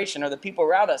generation or the people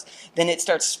around us, then it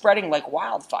starts spreading like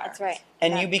wildfire. That's right.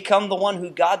 And Yeah. you become the one who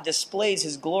God displays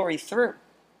his glory through.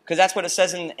 Because that's what it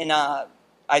says in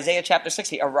Isaiah chapter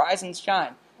 60, arise and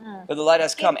shine, for the light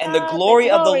has come. And the God, glory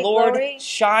the of the glory, Lord glory.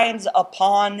 shines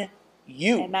upon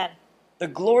you. Amen. The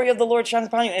glory of the Lord shines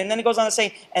upon you. And then it goes on to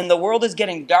say, and the world is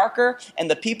getting darker, and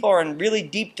the people are in really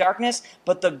deep darkness,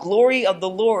 but the glory of the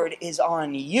Lord is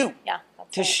on you Yeah.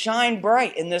 That's to right. shine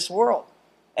bright in this world.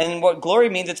 And what glory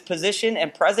means, it's position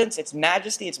and presence, it's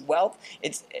majesty, it's wealth.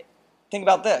 Think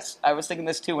about this. I was thinking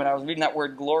this too when I was reading that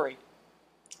word glory.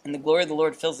 And the glory of the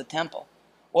Lord fills the temple.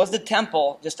 Was the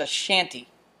temple just a shanty,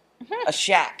 a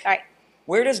shack? Right.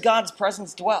 Where does God's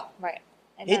presence dwell? Right.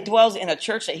 Amen. It dwells in a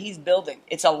church that he's building.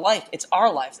 It's a life. It's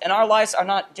our lives. And our lives are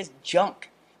not just junk.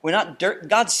 We're not dirt.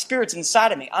 God's Spirit's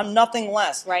inside of me. I'm nothing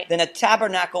less Right. than a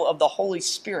tabernacle of the Holy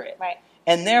Spirit. Right.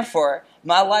 And therefore,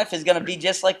 my life is going to be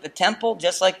just like the temple,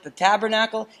 just like the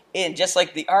tabernacle, and just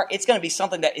like the ark. It's going to be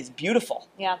something that is beautiful.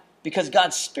 Yeah. Because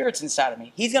God's Spirit's inside of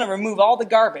me. He's going to remove all the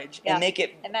garbage Yeah. and make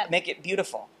it Amen.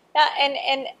 beautiful. Yeah,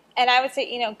 and I would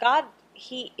say, God,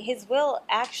 his will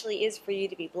actually is for you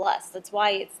to be blessed. That's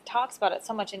why it talks about it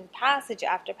so much in passage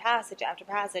after passage after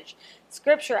passage,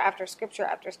 scripture after scripture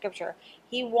after scripture.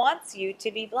 He wants you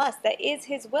to be blessed. That is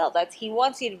his will. He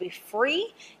wants you to be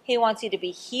free. He wants you to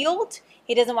be healed.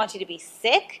 He doesn't want you to be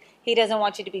sick. He doesn't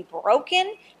want you to be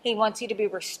broken. He wants you to be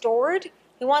restored.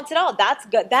 He wants it all. That's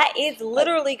good. That is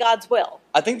literally God's will.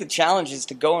 I think the challenge is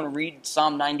to go and read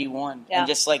Psalm 91 Yeah. and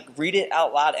just read it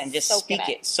out loud and just Soak in speak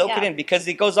it. it. Soak it Yeah. in, because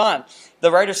it goes on.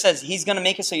 The writer says he's going to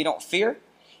make it so you don't fear.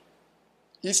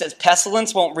 He says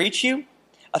pestilence won't reach you.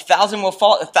 1,000 will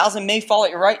fall. 1,000 may fall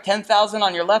at your right, 10,000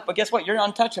 on your left. But guess what? You're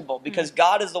untouchable, because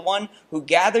God is the one who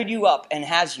gathered you up and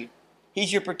has you.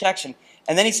 He's your protection.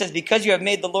 And then he says, because you have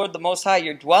made the Lord the Most High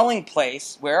your dwelling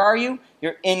place, where are you?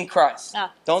 You're in Christ.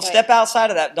 Don't step outside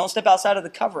of that. Don't step outside of the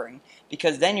covering,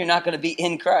 because then you're not going to be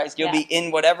in Christ. You'll be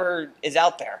in whatever is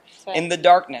out there, in the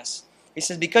darkness. He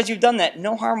says, because you've done that,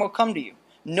 no harm will come to you.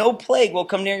 No plague will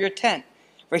come near your tent.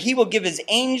 For he will give his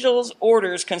angels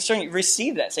orders concerning you.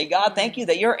 Receive that. Say, God, thank you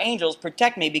that your angels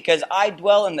protect me, because I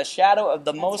dwell in the shadow of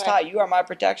the Most High. You are my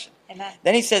protection. Amen.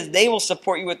 Then he says, they will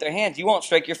support you with their hands. You won't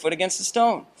strike your foot against a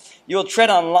stone. You will tread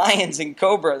on lions and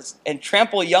cobras and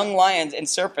trample young lions and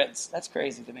serpents. That's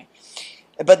crazy to me.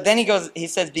 But then he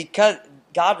says, because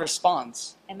God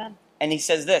responds. Amen. And he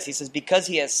says this. He says, because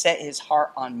he has set his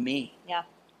heart on me. Yeah,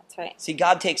 that's right. See,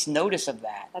 God takes notice of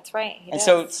that. That's right. He And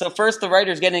does. so first the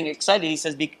writer's getting excited. He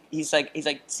says, he's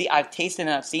like, see, I've tasted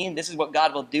and I've seen. This is what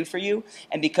God will do for you.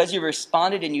 And because you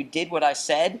responded and you did what I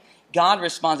said, God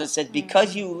responds and says,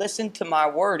 because you listened to my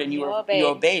word and you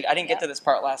obeyed. I didn't get to this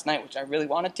part last night, which I really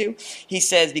wanted to. He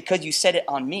says, because you said it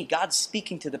on me. God's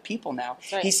speaking to the people now.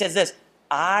 Right. He says this,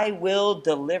 I will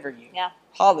deliver you. Yeah.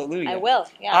 Hallelujah. I will.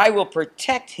 Yeah. I will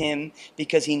protect him,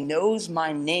 because he knows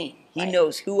my name. He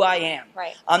knows who I am.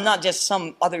 Right. I'm not just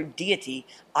some other deity.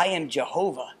 I am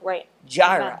Jehovah. Right.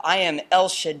 Jireh. Amen. I am El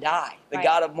Shaddai, the Right.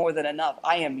 God of more than enough.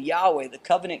 I am Yahweh, the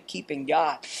covenant-keeping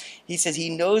God. He says he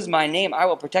knows my name. I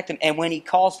will protect him. And when he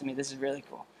calls to me, this is really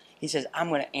cool. He says, I'm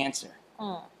going to answer.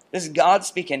 This is God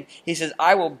speaking. He says,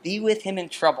 I will be with him in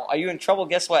trouble. Are you in trouble?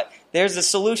 Guess what? There's the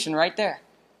solution right there.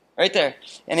 Right there.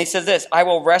 And he says this, I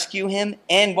will rescue him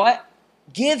and what?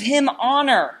 Give him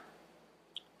honor.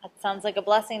 That sounds like a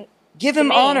blessing. Give to him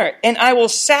me. honor. And I will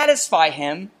satisfy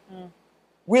him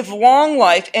with long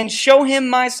life and show him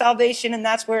my salvation. And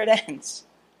that's where it ends.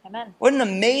 Amen. What an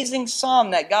amazing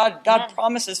psalm that God Amen.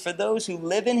 promises for those who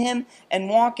live in him and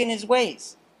walk in his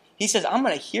ways. He says, I'm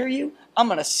going to hear you. I'm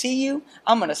going to see you.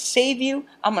 I'm going to save you.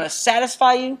 I'm going to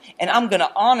satisfy you. And I'm going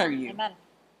to honor you. Amen.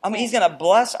 I mean, he's going to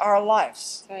bless our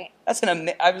lives. That's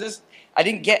right. That's I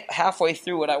didn't get halfway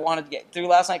through what I wanted to get through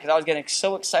last night, because I was getting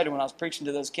so excited when I was preaching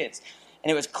to those kids.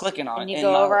 And it was clicking on it. And you in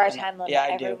go my- over our in- time limit Yeah, I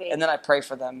every do. week. And then I pray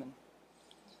for them.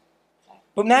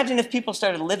 But imagine if people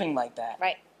started living like that.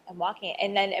 Right. And walking it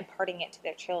and then imparting it to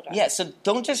their children. Yeah, so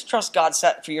don't just trust God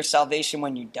for your salvation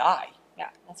when you die. Yeah,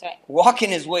 that's right. Walk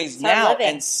in his ways Start now living.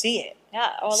 and see it.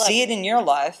 Yeah. Oh, look. See it in your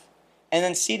life, and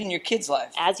then see it in your kids'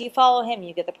 life. As you follow him,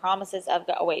 you get the promises of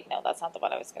God. Oh, wait, no, that's not the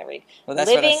one I was going to read. Well, that's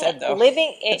what I said, though.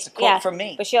 It's a quote from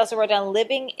me. But she also wrote down,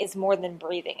 living is more than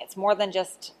breathing. It's more than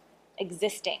just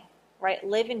existing, right?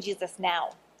 Live in Jesus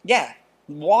now. Yeah,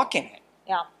 walk in it.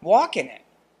 Yeah. Walk in it.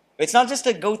 It's not just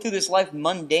to go through this life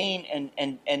mundane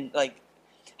and like,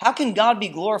 how can God be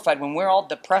glorified when we're all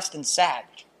depressed and sad?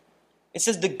 It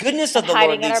says the goodness of the Hiding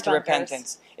Lord in leads our to bunkers.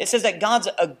 repentance. It says that God's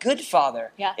a good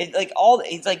father. Yeah.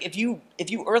 It's like if you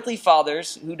earthly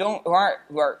fathers who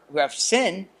have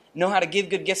sin know how to give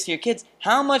good gifts to your kids,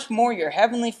 how much more your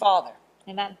heavenly Father?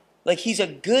 Amen. Like, he's a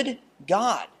good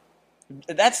God.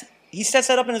 He sets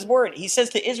that up in his word. He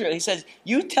says to Israel, he says,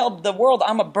 you tell the world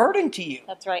I'm a burden to you.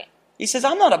 That's right. He says,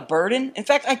 I'm not a burden. In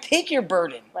fact, I take your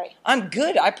burden. Right. I'm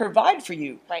good. I provide for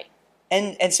you. Right.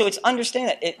 And so it's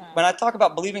understand that when I talk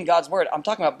about believing God's word, I'm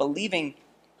talking about believing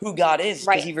who God is, because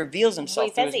Right. he reveals Well, himself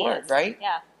he through says his he word, is. right?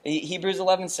 Yeah. Hebrews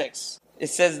 11:6. It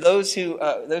says those who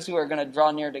are going to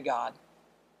draw near to God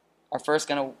are first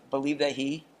going to believe that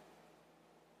he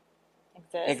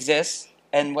exists.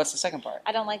 And what's the second part?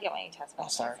 I don't like it when you test me. Oh,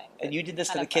 sorry. Thing, And you did this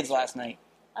to kind the of kids frustrating. last night.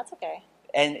 That's okay.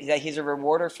 And that he's a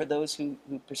rewarder for those who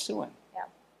pursue him. Yeah.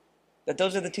 That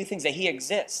those are the two things, that he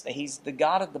exists, that he's the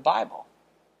God of the Bible.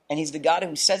 And he's the God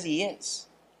who says he is.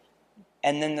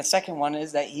 And then the second one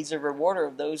is that he's a rewarder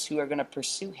of those who are going to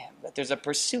pursue him, that there's a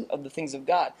pursuit of the things of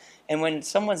God. And when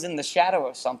someone's in the shadow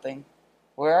of something,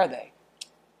 where are they?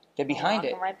 They're behind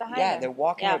it. Right behind yeah, them. they're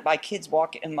walking. Yeah. My kids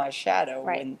walk in my shadow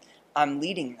when I'm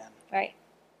leading them. Right.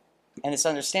 And it's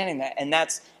understanding that.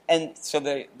 And so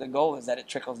the goal is that it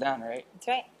trickles down, right? That's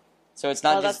right. So it's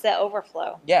not just the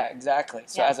overflow. Yeah, exactly.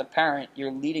 So Yeah. as a parent, you're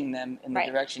leading them in the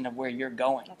direction of where you're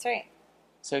going. That's right.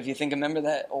 So if you remember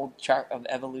that old chart of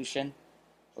evolution,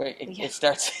 where it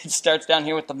starts down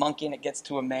here with the monkey and it gets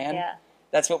to a man. Yeah.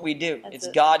 That's what we do. That's it's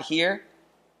it. God here,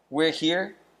 we're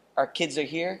here, our kids are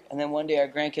here, and then one day our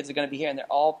grandkids are going to be here, and they're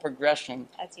all progression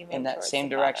in that same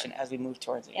direction as we move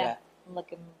towards it. Yeah.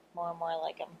 Looking more and more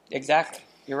like him. Exactly.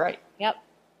 You're right. Yep.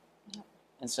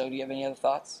 And so do you have any other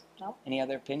thoughts? No. Any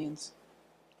other opinions?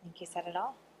 I think you said it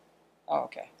all. Oh,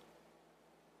 okay.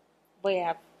 We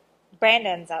have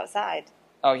Brandon's outside.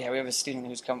 Oh, yeah, we have a student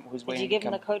who's waiting. Did you give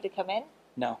him the code to come in?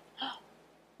 No.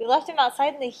 We left him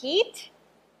outside in the heat?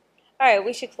 All right,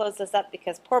 we should close this up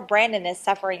because poor Brandon is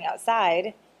suffering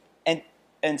outside.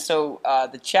 And so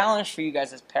the challenge for you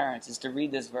guys as parents is to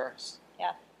read this verse.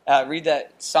 Yeah. Read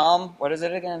that Psalm, what is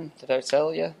it again? Did I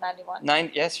tell you?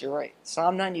 91. Yes, you're right.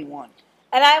 Psalm 91.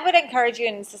 And I would encourage you,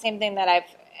 and it's the same thing that I've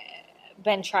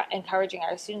been encouraging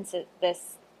our students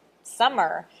this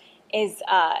summer, is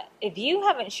if you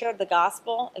haven't shared the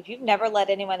gospel, if you've never led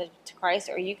anyone to Christ,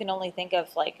 or you can only think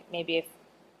of like maybe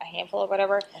a handful or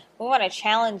whatever, we want to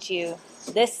challenge you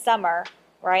this summer,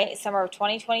 right, summer of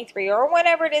 2023, or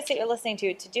whenever it is that you're listening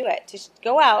to do it, to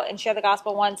go out and share the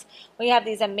gospel once. We have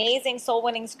these amazing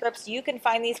soul-winning scripts. You can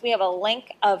find these. We have a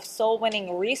link of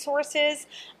soul-winning resources.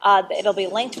 It'll be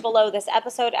linked below this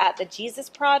episode at the Jesus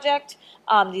Project.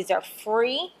 These are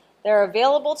free. They're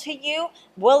available to you.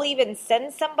 We'll even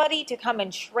send somebody to come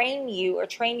and train you or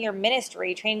train your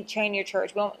ministry, train your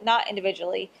church. We won't, not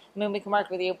individually. I mean, we can work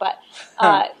with you, but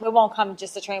we won't come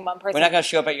just to train one person. We're not going to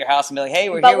show up at your house and be like, hey,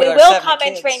 we're but here with our 7 kids. But we kids. will come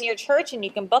and train your church, and you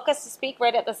can book us to speak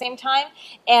right at the same time.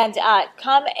 And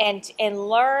come and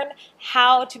learn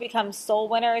how to become soul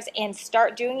winners and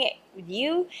start doing it with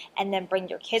you, and then bring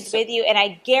your kids with you. And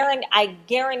I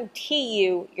guarantee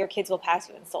you, your kids will pass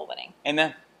you in soul winning.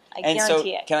 Amen. I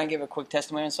guarantee it. Can I give a quick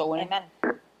testimony on soul winning? Amen.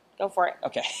 Go for it.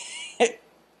 Okay.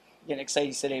 Getting excited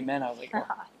you said amen. I was like, oh.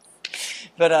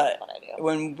 But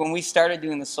when we started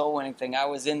doing the soul winning thing, I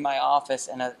was in my office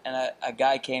and a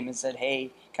guy came and said,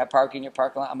 hey, can I park in your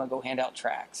parking lot? I'm going to go hand out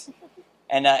tracts.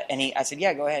 I said,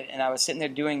 yeah, go ahead. And I was sitting there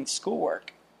doing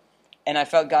schoolwork. And I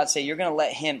felt God say, you're going to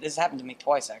let him, this happened to me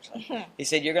twice actually. He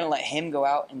said, you're going to let him go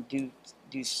out and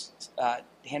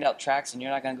hand out tracts and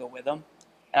you're not going to go with him.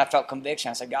 And I felt conviction.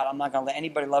 I said, God, I'm not going to let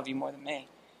anybody love you more than me.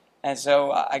 And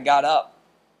so I got up,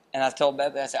 and I told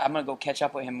Beth, I said, I'm going to go catch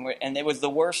up with him. And it was the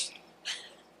worst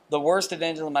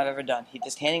evangelism I've ever done. He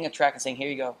just handing a tract and saying, here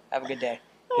you go, have a good day.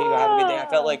 Here you go, have a good day. I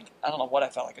felt like, I don't know what I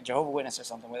felt like, a Jehovah's Witness or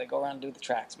something, where they go around and do the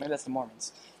tracts. Maybe that's the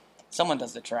Mormons. Someone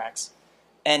does the tracts.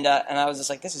 And I was just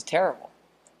like, this is terrible.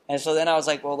 And so then I was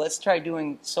like, well, let's try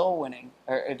doing soul winning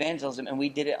or evangelism. And we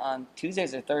did it on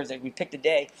Tuesdays or Thursdays. We picked a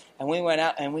day, and we went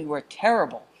out, and we were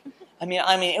terrible. I mean,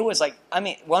 it was like,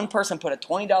 one person put a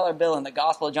 $20 bill in the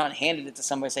Gospel of John, handed it to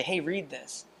somebody, and say, hey, read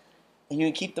this, and you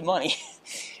can keep the money.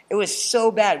 It was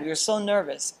so bad. We were so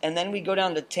nervous. And then we go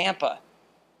down to Tampa.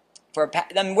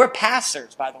 We're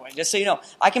pastors, by the way, just so you know.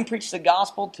 I can preach the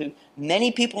gospel to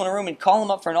many people in a room and call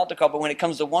them up for an altar call, but when it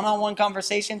comes to one-on-one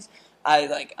conversations,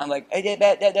 I'm like,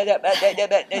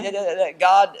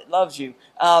 God loves you.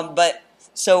 But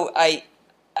so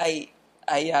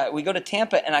we go to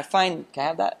Tampa, and I find, can I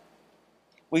have that?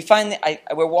 We find that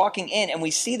we're walking in, and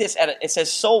we see this it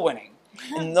says soul winning,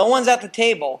 and no one's at the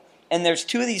table, and there's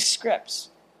 2 of these scripts,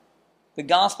 the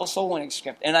gospel soul winning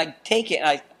script, and I take it,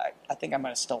 and I think I might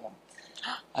have stolen them.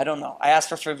 I don't know. I asked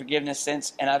for forgiveness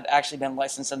since, and I've actually been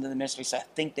licensed under the ministry, so I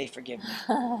think they forgive me.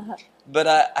 But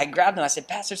I grabbed him. I said,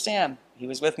 Pastor Sam, he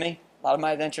was with me. A lot of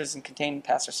my adventures contain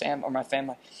Pastor Sam or my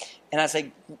family. And I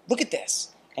said, look at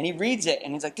this. And he reads it,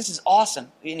 and he's like, this is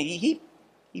awesome. And he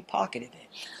pocketed it.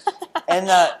 And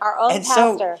our own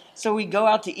pastor. So we go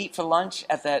out to eat for lunch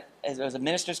at it was a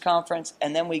minister's conference,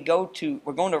 and then we're going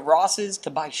to Ross's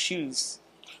to buy shoes.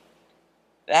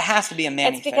 That has to be a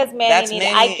Manny thing. It's because Manny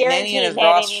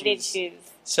needed shoes.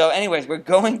 So anyways, we're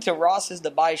going to Ross's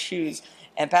to buy shoes,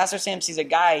 and Pastor Sam sees a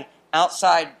guy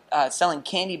outside selling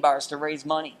candy bars to raise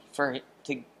money to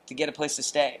get a place to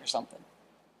stay or something.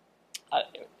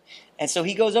 And so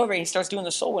he goes over and he starts doing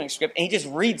the soul winning script, and he just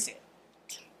reads it.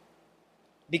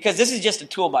 Because this is just a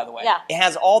tool, by the way. Yeah. It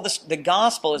has all this. The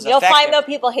gospel is You'll effective. find, though,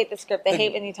 people hate the script. They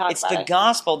hate when you talk about it. It's the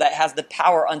gospel that has the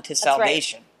power unto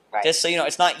salvation. Right. Just so you know,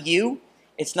 it's not you.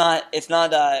 It's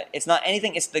not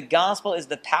anything. It's the gospel is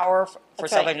the power for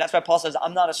That's salvation. right. That's why Paul says,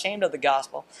 I'm not ashamed of the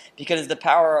gospel, because it's the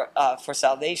power for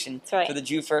salvation That's right. for the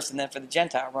Jew first and then for the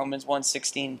Gentile. Romans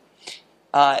 1:16.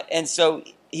 And so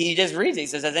he just reads it. He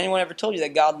says, has anyone ever told you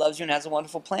that God loves you and has a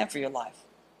wonderful plan for your life?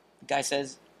 The guy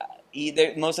says,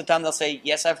 either most of the time they'll say,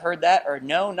 yes, I've heard that, or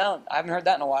no, I haven't heard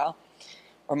that in a while.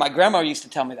 Or my grandma used to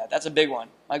tell me that. That's a big one.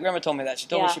 My grandma told me that. She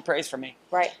told me she prays for me.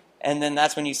 Right. And then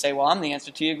that's when you say, well, I'm the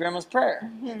answer to your grandma's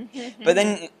prayer. But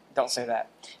then, don't say that.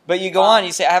 But you go on,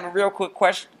 you say, I have a real quick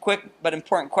but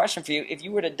important question for you. If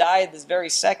you were to die this very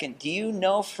second, do you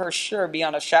know for sure,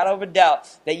 beyond a shadow of a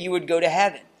doubt, that you would go to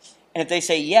heaven? And if they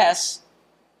say yes,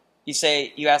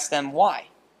 you ask them why.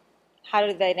 How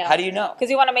do they know? How do you know?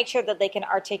 Because you want to make sure that they can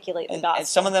articulate the gospel. And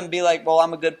some of them be like, well,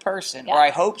 I'm a good person, or I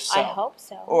hope so. I hope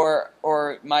so.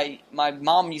 Or my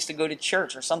mom used to go to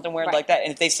church, or something weird Right. like that.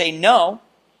 And if they say no,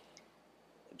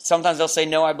 sometimes they'll say,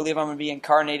 no, I believe I'm going to be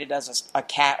incarnated as a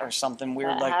cat or something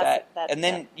weird like that. And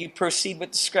then you proceed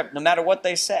with the script, no matter what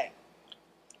they say.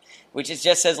 Which it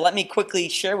just says, let me quickly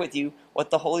share with you what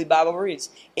the Holy Bible reads.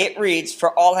 It reads,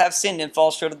 for all have sinned and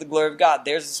fall short of the glory of God.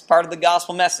 There's this part of the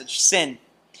gospel message, sin.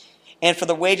 And for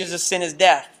the wages of sin is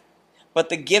death. But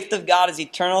the gift of God is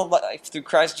eternal life through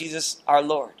Christ Jesus our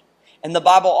Lord. And the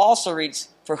Bible also reads,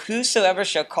 for whosoever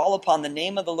shall call upon the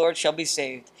name of the Lord shall be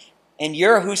saved. And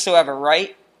you're whosoever,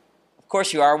 right? Of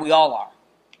course you are. We all are.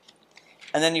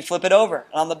 And then you flip it over.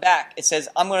 And on the back it says,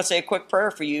 I'm going to say a quick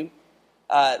prayer for you.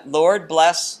 Lord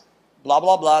bless, blah,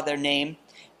 blah, blah, their name,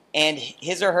 and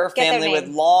his or her family with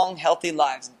long, healthy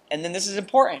lives. And then this is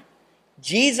important.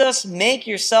 Jesus, make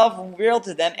yourself real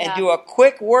to them and do a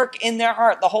quick work in their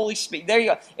heart. The Holy Spirit. There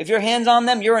you go. If your hand's on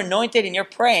them, you're anointed and you're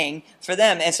praying for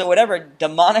them. And so whatever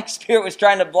demonic spirit was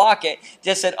trying to block it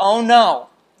just said, oh no.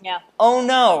 Yeah. Oh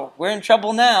no. We're in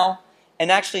trouble now.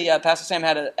 And actually, Pastor Sam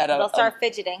had a... They'll start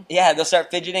fidgeting. Yeah, they'll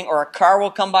start fidgeting, or a car will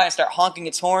come by and start honking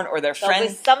its horn, or their friend... There'll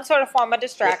be some sort of form of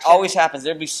distraction. It always happens.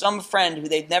 There'll be some friend who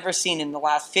they've never seen in the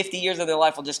last 50 years of their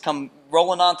life will just come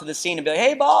rolling onto the scene and be like,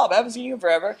 hey, Bob, I haven't seen you in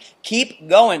forever. Keep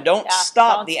going. Don't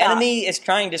stop. The enemy is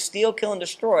trying to steal, kill, and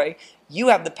destroy. You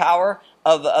have the power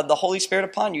of the Holy Spirit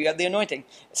upon you. You have the anointing.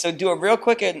 So do a real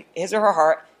quick in his or her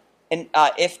heart. And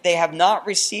if they have not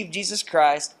received Jesus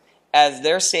Christ as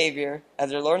their Savior,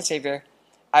 as their Lord and Savior,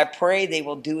 I pray they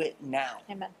will do it now.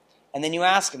 Amen. And then you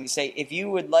ask them, you say, if you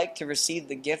would like to receive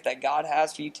the gift that God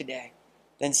has for you today,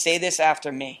 then say this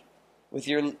after me with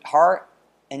your heart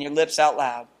and your lips out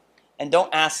loud. And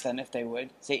don't ask them if they would.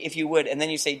 Say, if you would. And then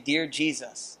you say, Dear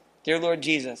Jesus, dear Lord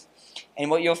Jesus.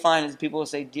 And what you'll find is people will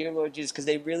say, Dear Lord Jesus, because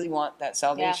they really want that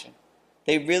salvation.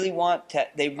 Yeah. They really want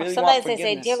want forgiveness. Sometimes they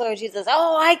say, Dear Lord Jesus,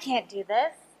 oh, I can't do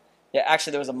this. Yeah,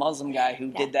 actually, there was a Muslim guy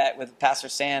who did that with Pastor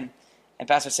Sam. And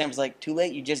Pastor Sam was like, too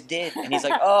late, you just did. And he's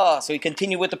like, oh, so he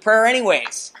continued with the prayer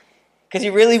anyways. Because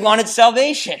he really wanted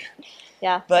salvation.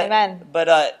 Yeah, amen.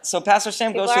 But so Pastor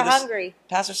Sam goes through this. Hungry.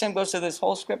 Pastor Sam goes through this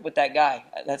whole script with that guy.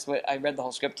 That's what I read the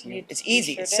whole script to you. It's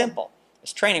easy. It's simple.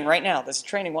 It's training right now. This is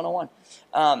training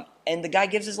 101. And the guy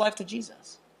gives his life to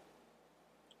Jesus.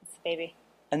 It's a baby.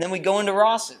 And then we go into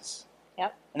Ross's.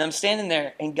 Yep. And I'm standing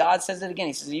there, and God says it again.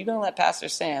 He says, are you going to let Pastor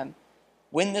Sam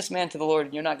win this man to the Lord,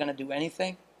 and you're not going to do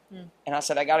anything? And I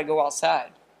said, I got to go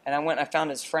outside. And I went and I found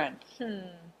his friend.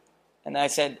 And I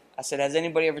said, has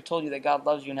anybody ever told you that God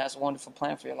loves you and has a wonderful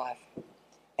plan for your life?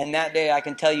 And that day, I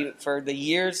can tell you, for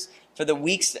the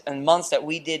weeks and months that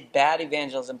we did bad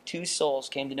evangelism, 2 souls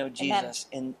came to know Jesus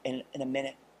in a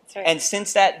minute. That's right. And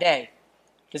since that day,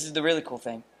 this is the really cool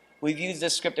thing. We've used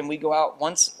this script, and we go out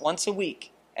once a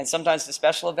week, and sometimes to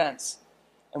special events.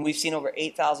 And we've seen over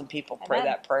 8,000 people pray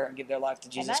that prayer and give their life to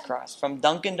Jesus Christ. From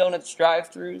Dunkin' Donuts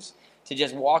drive-thrus to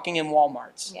just walking in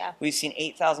Walmarts. Yeah. We've seen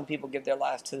 8,000 people give their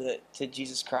lives to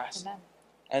Jesus Christ. Amen.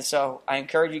 And so I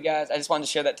encourage you guys. I just wanted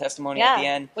to share that testimony at the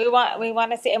end. We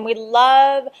want to see, and we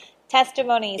love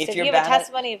testimonies. If So if you're you have a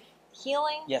testimony of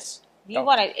healing, yes.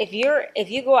 If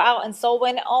you go out and soul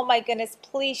win, oh my goodness,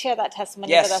 please share that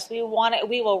testimony with us. We want it.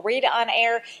 We will read it on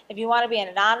air. If you want to be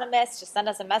anonymous, just send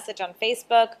us a message on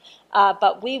Facebook.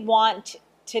 But we want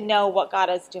to know what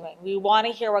God is doing. We want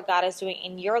to hear what God is doing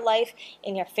in your life,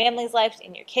 in your family's lives,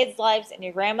 in your kids' lives, in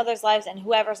your grandmother's lives, and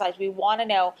whoever's lives. We want to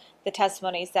know the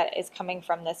testimonies that is coming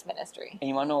from this ministry. And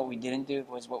you want to know what we didn't do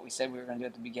was what we said we were going to do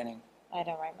at the beginning. I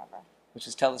don't remember. Which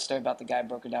is tell the story about the guy who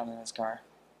broke it down in his car.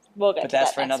 We'll get but to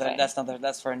that's that for next another. week.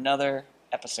 That's for another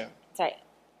episode. That's right.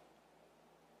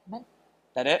 Amen.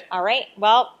 That it? All right.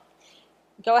 Well,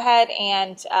 go ahead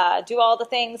and do all the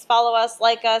things. Follow us,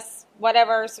 like us,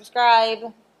 whatever.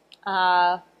 Subscribe.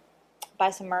 Buy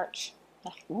some merch.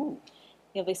 Ooh.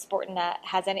 You'll be sporting that.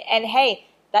 And hey,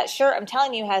 That shirt, I'm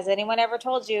telling you, has anyone ever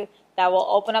told you, that will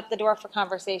open up the door for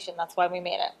conversation. That's why we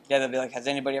made it. Yeah, they'll be like, has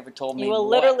anybody ever told me You will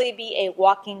what? literally be a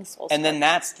walking soul And then script.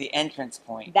 that's the entrance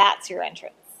point. That's your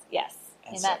entrance. Yes.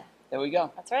 And Amen. so, there we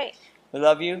go. That's right. We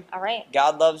love you. All right.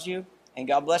 God loves you. And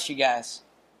God bless you guys.